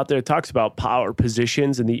YouTube out there that talks about power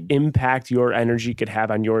positions and the impact your energy could have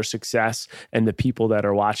on your success and the people that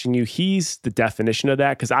are watching you. He's the definition of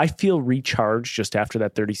that because I feel recharged just after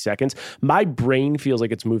that 30 seconds. My brain feels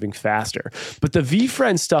like it's moving faster. But the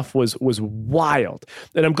VeeFriends stuff was wild.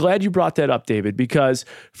 And I'm glad you brought that up, David, because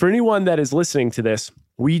for anyone that is listening to this,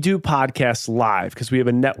 we do podcasts live because we have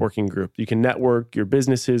a networking group. You can network your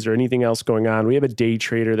businesses or anything else going on. We have a day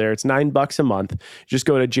trader there. It's $9 a month. Just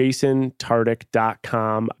go to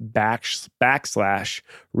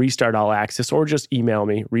jasontartick.com/restart all access or just email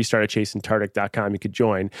me, restart@jasontartick.com. You could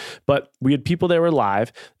join. But we had people that were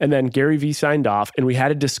live and then Gary Vee signed off and we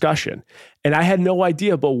had a discussion. And I had no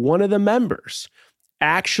idea, but one of the members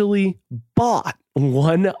actually bought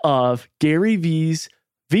one of Gary Vee's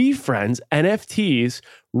VeeFriends NFTs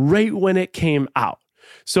right when it came out.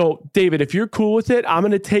 So David, if you're cool with it, I'm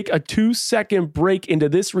going to take a 2-second break into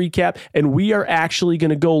this recap and we are actually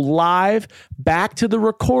going to go live back to the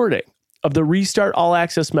recording of the Restart All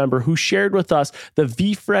Access member who shared with us the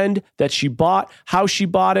VeeFriend that she bought, how she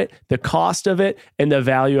bought it, the cost of it, and the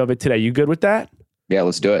value of it today. You good with that? Yeah,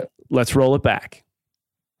 let's do it. Let's roll it back.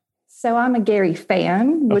 So I'm a Gary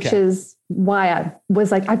fan, which is why I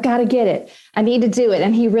was like, I've got to get it. I need to do it.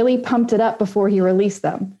 And he really pumped it up before he released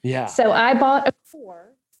them. Yeah. So I bought a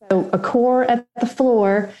core. So a core at the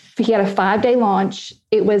floor. He had a 5-day launch.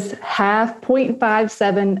 It was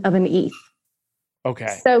 0.57 of an ETH.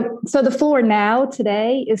 Okay. So the floor now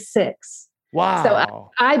today is 6. Wow. So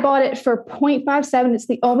I bought it for 0.57. It's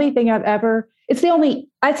the only thing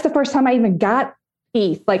it's the first time I even got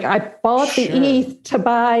ETH. Like I bought the ETH to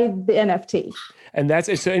buy the NFT. And that's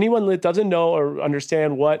it. So anyone that doesn't know or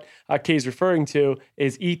understand what Kay is referring to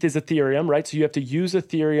is ETH is Ethereum, right? So you have to use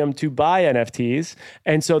Ethereum to buy NFTs.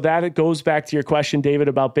 And so that it goes back to your question, David,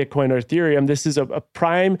 about Bitcoin or Ethereum. This is a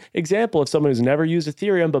prime example of someone who's never used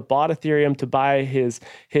Ethereum, but bought Ethereum to buy his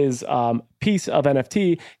piece of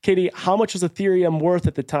NFT. Katie, how much was Ethereum worth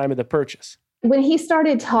at the time of the purchase? When he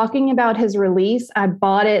started talking about his release, I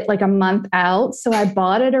bought it like a month out. So I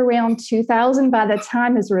bought it around 2,000. By the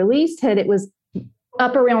time his release hit, it was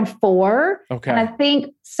up around 4. Okay. And I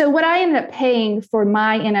think, so what I ended up paying for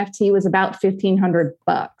my NFT was about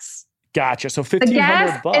 $1,500. Gotcha. So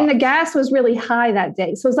 $1,500. And the gas was really high that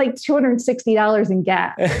day. So it was like $260 in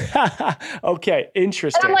gas. Okay.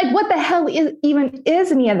 Interesting. And I'm like, what the hell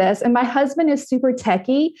is any of this? And my husband is super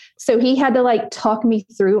techie. So he had to like talk me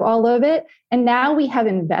through all of it. And now we have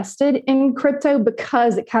invested in crypto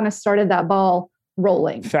because it kind of started that ball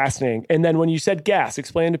rolling. Fascinating. And then when you said gas,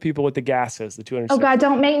 explain to people what the gas is, the 260. Oh God,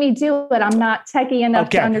 don't make me do it. I'm not techie enough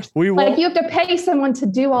to understand. Like you have to pay someone to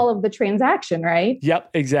do all of the transaction, right? Yep,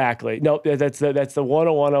 exactly. No, that's the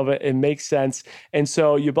 101 of it. It makes sense. And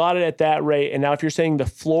so you bought it at that rate. And now if you're saying the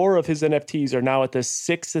floor of his NFTs are now at the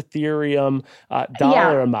 6 Ethereum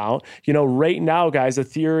dollar amount, right now, guys,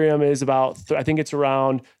 Ethereum is about, I think it's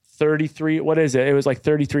around 33, what is it? It was like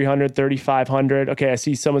 3,300, 3,500. Okay, I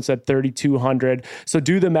see someone said 3,200. So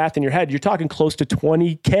do the math in your head. You're talking close to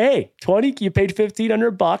 20K. You paid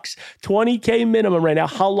 $1,500, $20K minimum right now.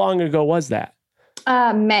 How long ago was that?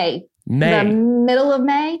 May. The middle of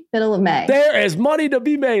May. There is money to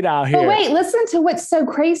be made out here. But wait, listen to what's so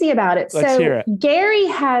crazy about it. Let's hear it. Gary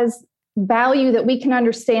has value that we can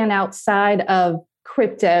understand outside of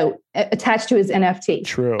crypto attached to his NFT.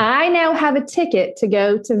 True. I now have a ticket to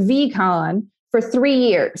go to VCon for 3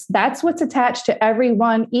 years. That's what's attached to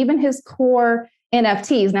everyone, even his core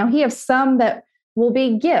NFTs. Now he has some that will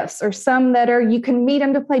be gifts or some that are, you can meet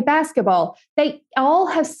him to play basketball. They all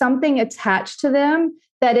have something attached to them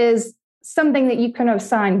that is something that you can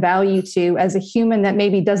assign value to as a human that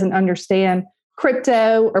maybe doesn't understand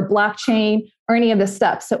crypto or blockchain or any of this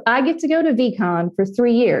stuff. So I get to go to VCon for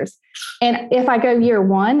 3 years. And if I go year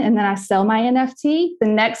 1 and then I sell my NFT, the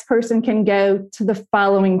next person can go to the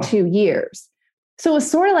following 2 years. So it's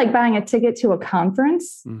sort of like buying a ticket to a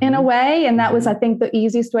conference in a way. And that was, I think, the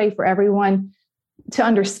easiest way for everyone to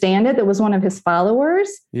understand it. That was one of his followers.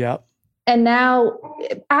 Yep. And now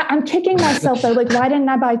I'm kicking myself though. Like, why didn't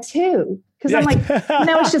I buy 2? Because I'm like,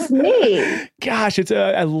 no, it's just me. Gosh,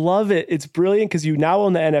 I love it. It's brilliant because you now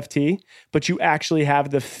own the NFT, but you actually have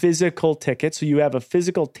the physical ticket. So you have a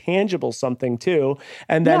physical, tangible something too.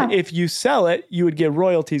 And then if you sell it, you would get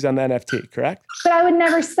royalties on the NFT, correct? But I would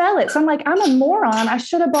never sell it. So I'm like, I'm a moron. I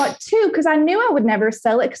should have bought 2 because I knew I would never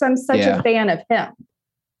sell it because I'm such a fan of him.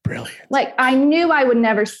 Brilliant. Like I knew I would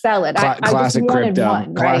never sell it. I classic just crypto.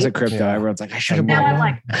 One, classic crypto. Everyone's like, I should have bought more. more. I'm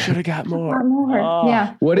like, I should have got more.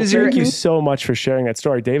 Yeah. What is Thank you so much for sharing that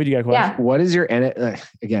story. David, you got a question? Yeah. What is your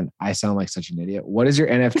again, I sound like such an idiot. What does your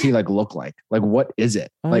NFT like look like? Like what is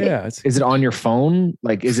it? Like is it on your phone?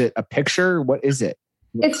 Like is it a picture? What is it?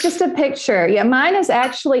 It's just a picture. Yeah, mine is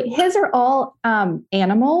actually, his are all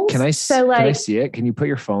animals. Can I see it? Can you put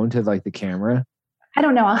your phone to like the camera? I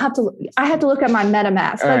don't know. I have to look at my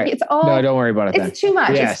MetaMask. It's all. No, don't worry about it. It's too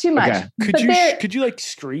much. Yes, it's too much. Okay. Could you like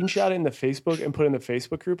screenshot it in the Facebook and put it in the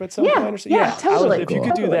Facebook group at some point? Or something? Yeah, totally. If you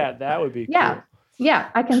could do that, that would be cool. Yeah,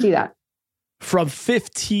 I can do that. From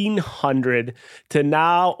 1,500 to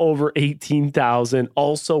now over 18,000,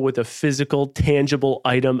 also with a physical, tangible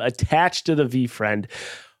item attached to the VFriend.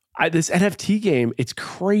 This NFT game, it's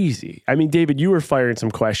crazy. I mean, David, you were firing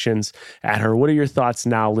some questions at her. What are your thoughts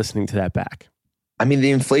now listening to that back? I mean,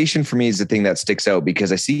 the inflation for me is the thing that sticks out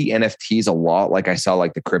because I see NFTs a lot. Like I saw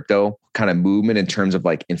like the crypto kind of movement in terms of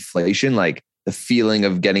like inflation, like the feeling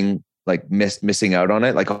of getting like missing out on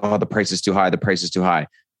it. Like, oh, the price is too high. The price is too high.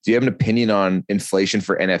 Do you have an opinion on inflation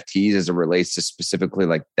for NFTs as it relates to specifically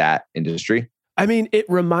like that industry? I mean, it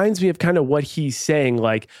reminds me of kind of what he's saying,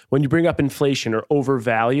 like when you bring up inflation or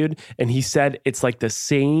overvalued, and he said it's like the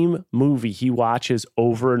same movie he watches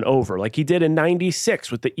over and over, like he did in 96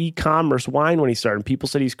 with the e-commerce wine when he started. People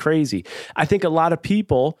said he's crazy. I think a lot of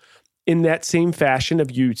people in that same fashion of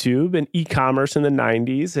YouTube and e-commerce in the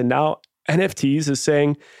 90s and now NFTs is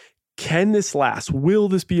saying, can this last? Will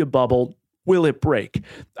this be a bubble? Will it break?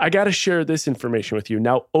 I got to share this information with you.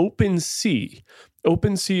 Now, OpenSea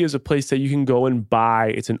is a place that you can go and buy.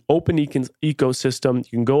 It's an open ecosystem.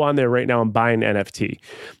 You can go on there right now and buy an NFT.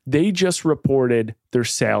 They just reported their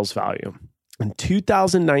sales volume. In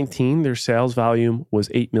 2019, their sales volume was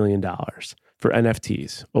 $8 million for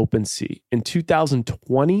NFTs, OpenSea. In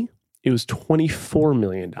 2020, it was $24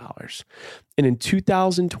 million. And in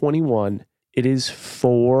 2021, it is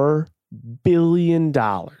 $4 billion.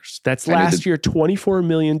 That's last year, 24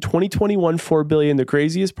 million, 2021, 4 billion. The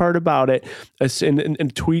craziest part about it, in a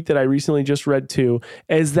tweet that I recently just read too,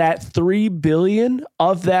 is that 3 billion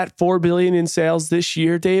of that 4 billion in sales this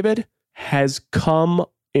year, David, has come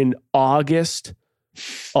in August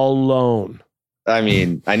alone. I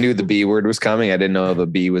mean, I knew the B word was coming. I didn't know the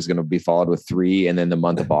B was going to be followed with 3 and then the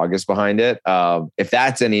month of August behind it. If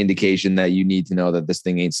that's any indication that you need to know that this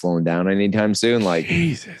thing ain't slowing down anytime soon, like,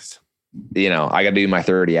 Jesus. I got to do my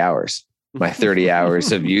 30 hours. my 30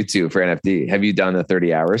 hours of YouTube for NFT. Have you done the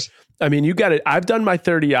 30 hours? I mean, you got it. I've done my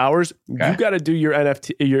 30 hours. Okay. You got to do your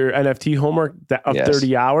NFT homework of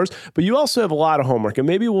 30 hours, but you also have a lot of homework, and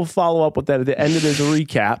maybe we'll follow up with that at the end of this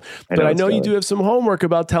recap. But I know you do have some homework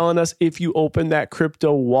about telling us if you open that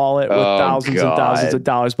crypto wallet with thousands and thousands of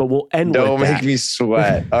dollars, but we'll end with that. Don't make me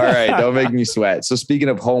sweat. All right. Don't make me sweat. So speaking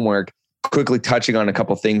of homework, quickly touching on a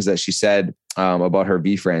couple things that she said about her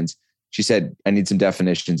V friends. She said, I need some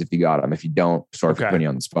definitions if you got them. If you don't, sorry for putting you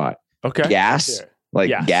on the spot. Okay. Gas.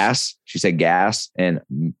 Gas. She said gas and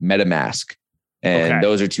MetaMask. And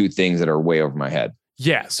those are two things that are way over my head.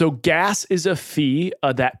 Yeah. So gas is a fee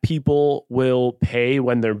that people will pay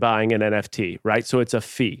when they're buying an NFT, right? So it's a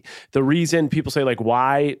fee. The reason people say like,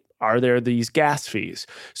 why are there these gas fees?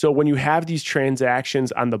 So when you have these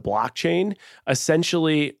transactions on the blockchain,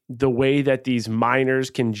 essentially the way that these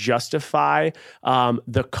miners can justify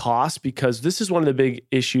the cost, because this is one of the big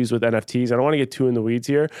issues with NFTs. I don't want to get too in the weeds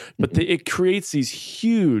here, but it creates these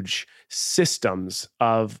huge systems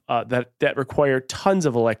of that require tons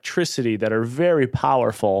of electricity that are very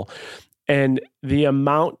powerful. And the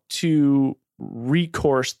amount to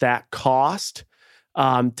recourse that cost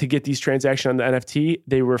to get these transactions on the NFT,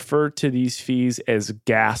 they refer to these fees as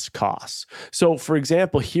gas costs. So for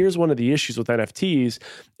example, here's one of the issues with NFTs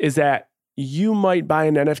is that you might buy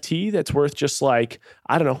an NFT that's worth just like,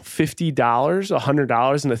 I don't know, $50,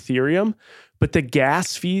 $100 in Ethereum, but the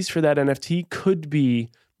gas fees for that NFT could be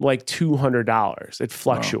like $200. It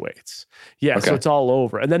fluctuates. Wow. Yeah, so it's all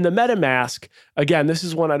over. And then the MetaMask, again, this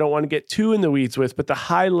is one I don't want to get too in the weeds with, but the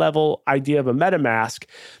high level idea of a MetaMask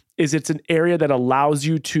is it's an area that allows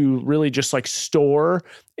you to really just like store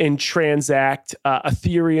and transact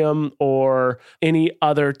Ethereum or any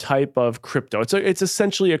other type of crypto. It's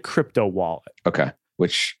essentially a crypto wallet. Okay,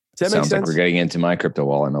 which sounds like we're getting into my crypto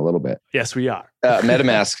wallet in a little bit. Yes, we are.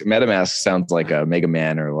 MetaMask sounds like a Mega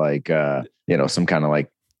Man or like some kind of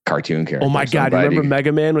like cartoon character. Oh my God, remember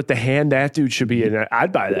Mega Man with the hand? That dude should be in it.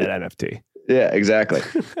 I'd buy that NFT. Yeah, exactly.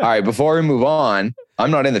 All right, before we move on,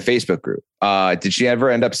 I'm not in the Facebook group. Did she ever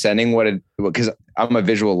end up sending because I'm a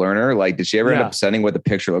visual learner. Like, did she ever end up sending what the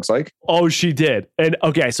picture looks like? Oh, she did. And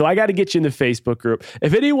okay, so I got to get you in the Facebook group.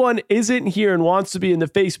 If anyone isn't here and wants to be in the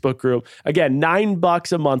Facebook group, again,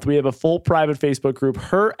 $9 a month. We have a full private Facebook group.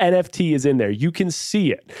 Her NFT is in there. You can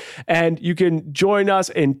see it. And you can join us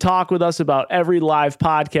and talk with us about every live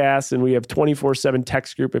podcast. And we have 24/7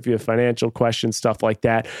 text group if you have financial questions, stuff like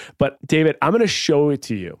that. But David, I'm going to show it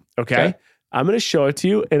to you. Okay? I'm going to show it to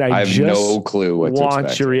you, and I have no clue what to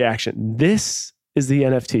expect. Your reaction. This is the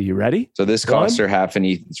NFT. You ready? So this costs her half an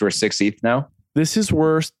ETH. It's worth 6 ETH now. This is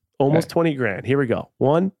worth almost 20 grand. Here we go.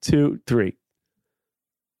 1, 2, 3.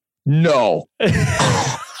 No.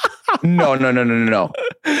 No.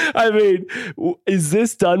 I mean, is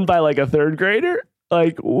this done by like a third grader?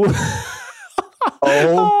 Like,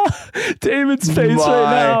 David's face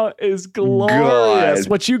right now is glorious. God.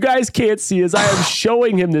 What you guys can't see is I am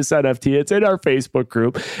showing him this NFT. It's in our Facebook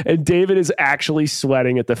group, and David is actually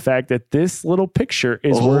sweating at the fact that this little picture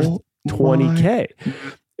is worth $20K.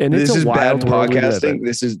 And this is bad podcasting.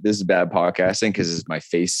 This is bad podcasting because my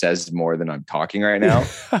face says more than I'm talking right now.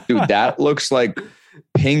 Dude, that looks like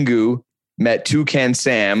Pingu met Toucan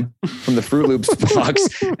Sam from the Fruit Loops box,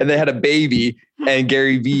 and they had a baby, and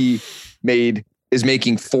Gary V is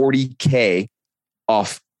making $40K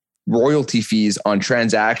off royalty fees on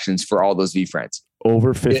transactions for all those V friends.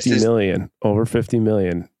 Over 50 million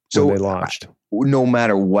when they launched. No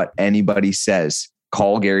matter what anybody says,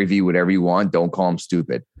 call Gary V whatever you want. Don't call him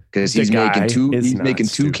stupid. Because he's making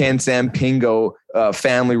Toucan Sam Pingo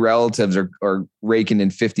family relatives are raking in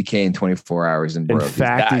 $50K in 24 hours. In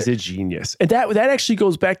fact, he's a genius. And that actually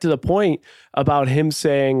goes back to the point about him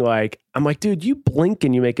saying, like, I'm like, dude, you blink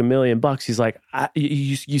and you make $1 million. He's like,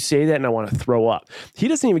 you say that and I want to throw up. He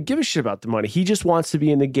doesn't even give a shit about the money. He just wants to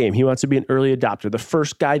be in the game. He wants to be an early adopter. The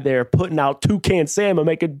first guy there putting out Toucan Sam and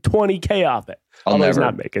making $20K off it. He's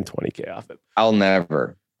not making $20K off it. I'll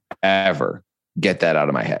never, ever get that out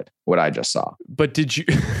of my head, what I just saw. But did you?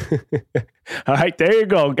 All right, there you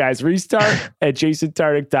go, guys. Restart at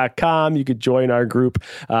jasontarnick.com. You could join our group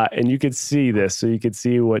and you could see this. So you could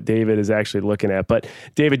see what David is actually looking at. But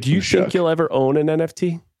David, do you think you'll ever own an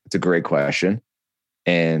NFT? It's a great question.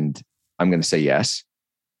 And I'm going to say yes.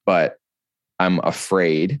 But I'm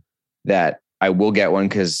afraid that I will get one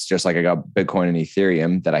because just like I got Bitcoin and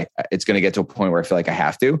Ethereum, that it's going to get to a point where I feel like I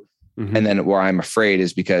have to. Mm-hmm. And then where I'm afraid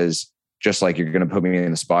is because just like you're going to put me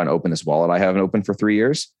in the spot and open this wallet I haven't opened for 3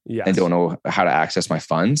 years and don't know how to access my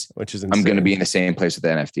funds, which is insane. I'm going to be in the same place with the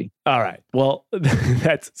NFT. All right. Well,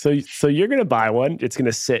 that's so you're going to buy one. It's going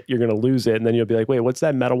to sit. You're going to lose it. And then you'll be like, wait, what's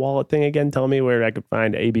that meta wallet thing again? Tell me where I could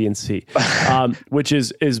find A, B, and C, which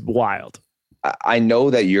is wild. I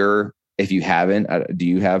know that if you haven't, do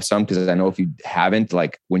you have some? Because I know if you haven't,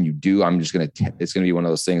 like when you do, I'm just going to, it's going to be one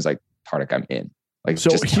of those things like, Tardik, I'm in. Like,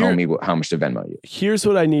 so just tell me how much to Venmo you. Here's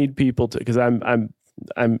what I need people to, because I'm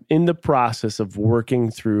in the process of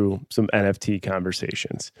working through some NFT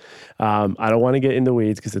conversations. I don't want to get in the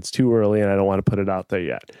weeds because it's too early and I don't want to put it out there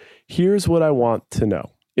yet. Here's what I want to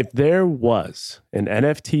know. If there was an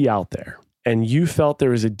NFT out there and you felt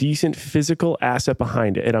there was a decent physical asset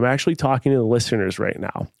behind it, and I'm actually talking to the listeners right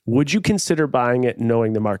now, would you consider buying it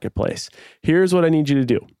knowing the marketplace? Here's what I need you to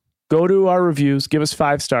do. Go to our reviews, give us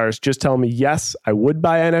 5 stars. Just tell me, yes, I would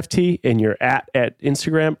buy NFT and you're at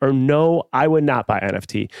Instagram, or no, I would not buy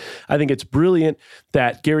NFT. I think it's brilliant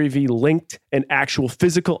that Gary Vee linked an actual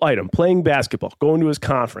physical item, playing basketball, going to his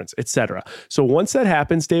conference, etc. So once that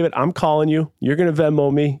happens, David, I'm calling you. You're going to Venmo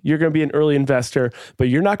me. You're going to be an early investor, but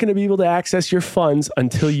you're not going to be able to access your funds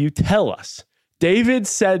until you tell us. David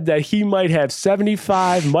said that he might have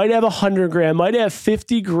 75, might have 100 grand, might have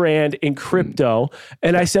 50 grand in crypto.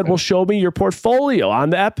 And I said, well, show me your portfolio on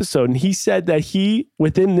the episode. And he said that he,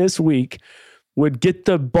 within this week, would get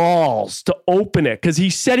the balls to open it because he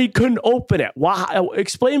said he couldn't open it. Why?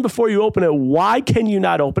 Explain before you open it. Why can you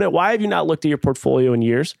not open it? Why have you not looked at your portfolio in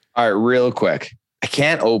years? All right, real quick. I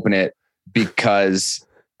can't open it because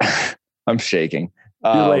I'm shaking.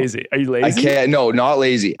 You're lazy. Are you lazy? I can't. No, not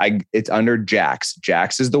lazy. It's under Jax.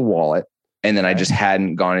 Jax is the wallet. And then I just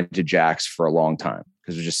hadn't gone into Jax for a long time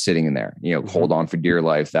because it was just sitting in there, hold on for dear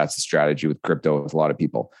life. That's the strategy with crypto with a lot of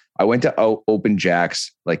people. I went to open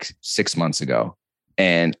Jax like 6 months ago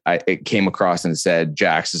and it came across and it said,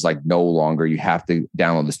 Jax is like no longer, you have to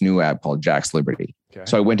download this new app called Jax Liberty. Okay.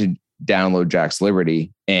 So I went to download Jax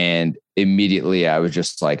Liberty and immediately I was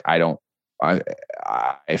just like, I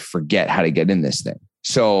forget how to get in this thing.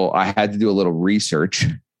 So I had to do a little research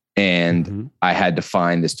and I had to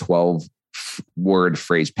find this 12-word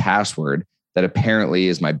phrase password that apparently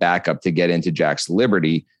is my backup to get into Jax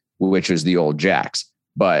Liberty, which is the old Jax.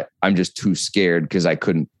 But I'm just too scared because I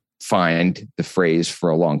couldn't find the phrase for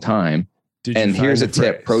a long time. And here's a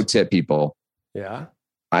tip, pro tip, people. Yeah.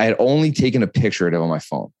 I had only taken a picture of it on my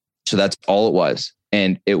phone. So that's all it was.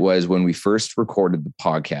 And it was when we first recorded the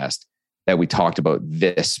podcast that we talked about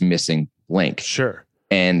this missing link. Sure.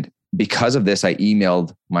 And because of this, I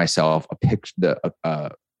emailed myself a picture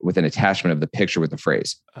with an attachment of the picture with the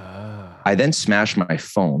phrase. I then smashed my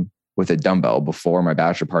phone with a dumbbell before my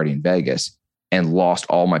bachelor party in Vegas and lost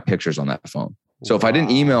all my pictures on that phone. So if I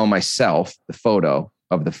didn't email myself the photo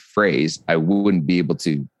of the phrase, I wouldn't be able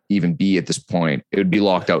to even be at this point. It would be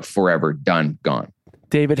locked out forever, done, gone.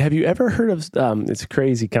 David, have you ever heard of it's a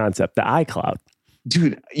crazy concept, the iCloud?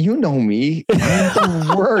 Dude, you know me. I'm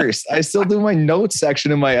the worst. I still do my notes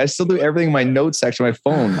section I still do everything in my notes section of my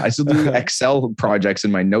phone. I still do Excel projects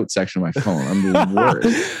in my notes section of my phone. I'm the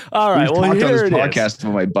worst. All right. We've talked on this podcast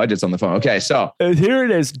about my budgets on the phone. Okay. So here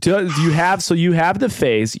it is. You have the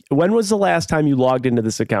phase. When was the last time you logged into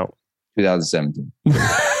this account? 2017.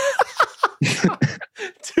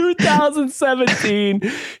 2017.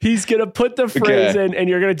 He's going to put the phrase in and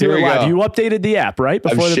you're going to do it live. You updated the app, right?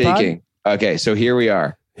 Before I'm shaking. Pod? Okay, so here we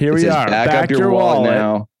are. Back up your wallet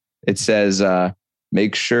now. It says,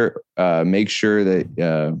 make sure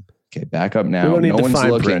that, okay, back up now. No one's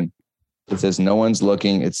looking. Print. It says, no one's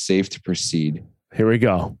looking. It's safe to proceed. Here we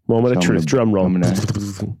go. Moment of truth. Drum roll. I'm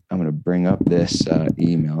going to bring up this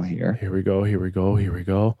email here. Here we go.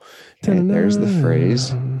 Okay, there's the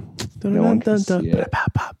phrase. No one can see it.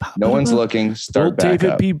 No one's looking. Start back up. Will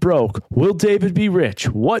David be broke? Will David be rich?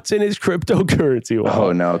 What's in his cryptocurrency wallet?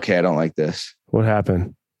 Oh, no. Okay, I don't like this. What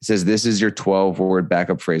happened? It says, this is your 12-word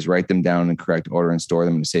backup phrase. Write them down in correct order and store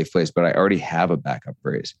them in a safe place. But I already have a backup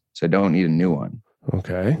phrase, so I don't need a new one.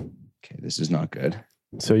 Okay, this is not good.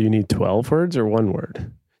 So you need 12 words or one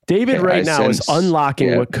word? David now is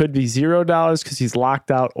unlocking what could be $0 because he's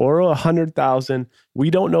locked out, or 100,000. We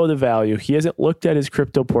don't know the value. He hasn't looked at his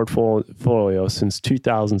crypto portfolio since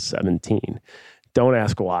 2017. Don't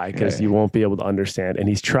ask why, because you won't be able to understand. And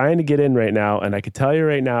he's trying to get in right now. And I can tell you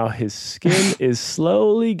right now, his skin is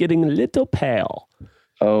slowly getting a little pale.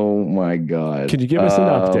 Oh my God. Could you give us an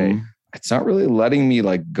update? It's not really letting me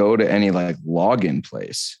go to any login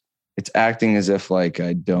place. It's acting as if I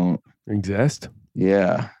don't exist.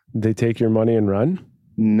 Yeah. They take your money and run?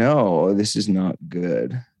 No, this is not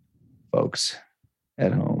good, folks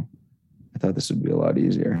at home. I thought this would be a lot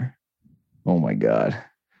easier. Oh my God.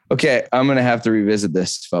 Okay. I'm going to have to revisit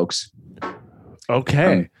this, folks.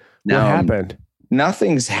 Okay. What happened?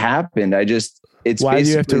 Nothing's happened. Why do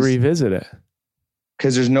you have to revisit it?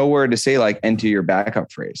 Because there's nowhere to say like enter your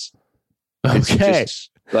backup phrase. It's Okay. just,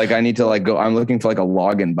 like I need to like go. I'm looking for like a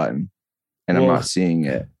login button, and I'm not seeing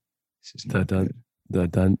it. Done. Are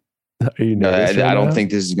you No, nervous I right don't now? think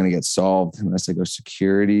this is going to get solved unless I go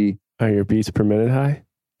security, Are your beats per minute high?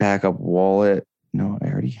 backup wallet. No, I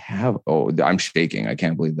already have. Oh, I'm shaking. I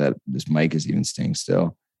can't believe that this mic is even staying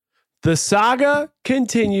still. The saga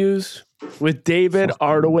continues with David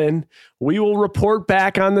Ardoin. We will report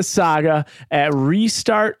back on the saga at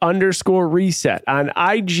restart_reset on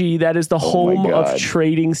IG. That is the home of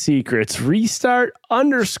trading secrets.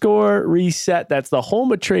 Restart_reset. That's the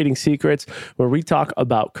home of trading secrets, where we talk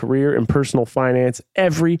about career and personal finance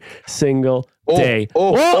every single day.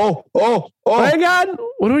 Oh. Hang on.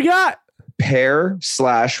 What do we got?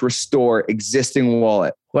 Pair/restore existing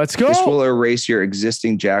wallet. Let's go. This will erase your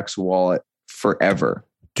existing Jack's wallet forever.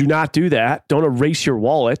 Do not do that. Don't erase your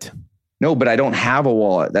wallet. No, but I don't have a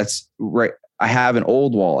wallet. That's right. I have an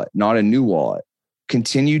old wallet, not a new wallet.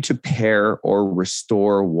 Continue to pair or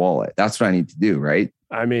restore wallet. That's what I need to do, right?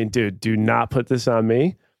 I mean, dude, do not put this on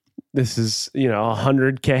me. This is,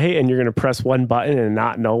 $100K and you're going to press one button and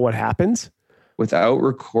not know what happens. Without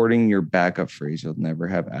recording your backup phrase, you'll never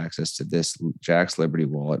have access to this Jack's Liberty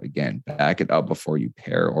wallet again. Back it up before you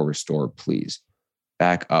pair or restore, please.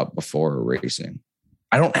 Back up before erasing.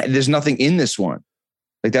 There's nothing in this one.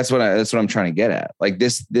 Like that's what I'm trying to get at. Like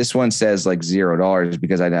this one says like $0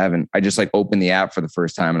 because I just like opened the app for the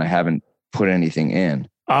first time and I haven't put anything in.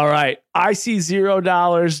 All right. I see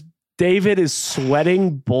 $0. David is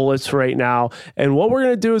sweating bullets right now. And what we're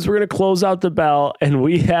going to do is we're going to close out the bell, and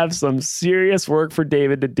we have some serious work for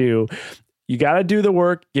David to do. You got to do the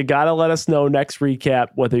work. You got to let us know next recap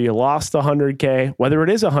whether you lost 100K, whether it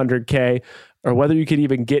is 100K, or whether you could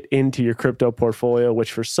even get into your crypto portfolio,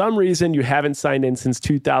 which for some reason you haven't signed in since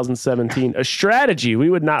 2017. A strategy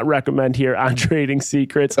we would not recommend here on Trading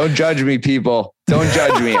Secrets. Don't judge me, people. Don't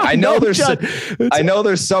judge me. I know there's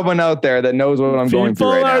someone out there that knows what I'm going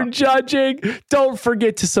through right now. People are judging. Don't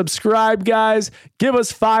forget to subscribe, guys. Give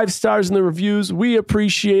us 5 stars in the reviews. We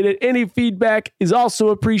appreciate it. Any feedback is also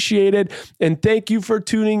appreciated. And thank you for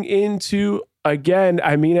tuning into, again,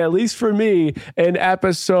 I mean, at least for me, an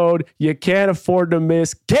episode you can't afford to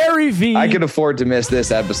miss. Gary V. I can afford to miss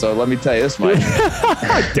this episode. Let me tell you this much.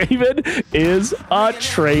 David is a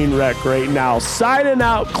train wreck right now. Signing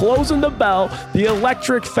out, closing the bell, the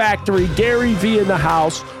Electric Factory, Gary V in the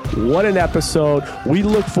house. What an episode. We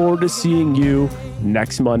look forward to seeing you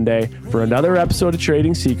next Monday for another episode of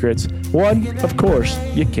Trading Secrets. One, of course,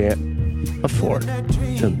 you can't afford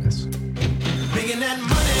to miss. Making that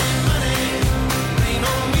money.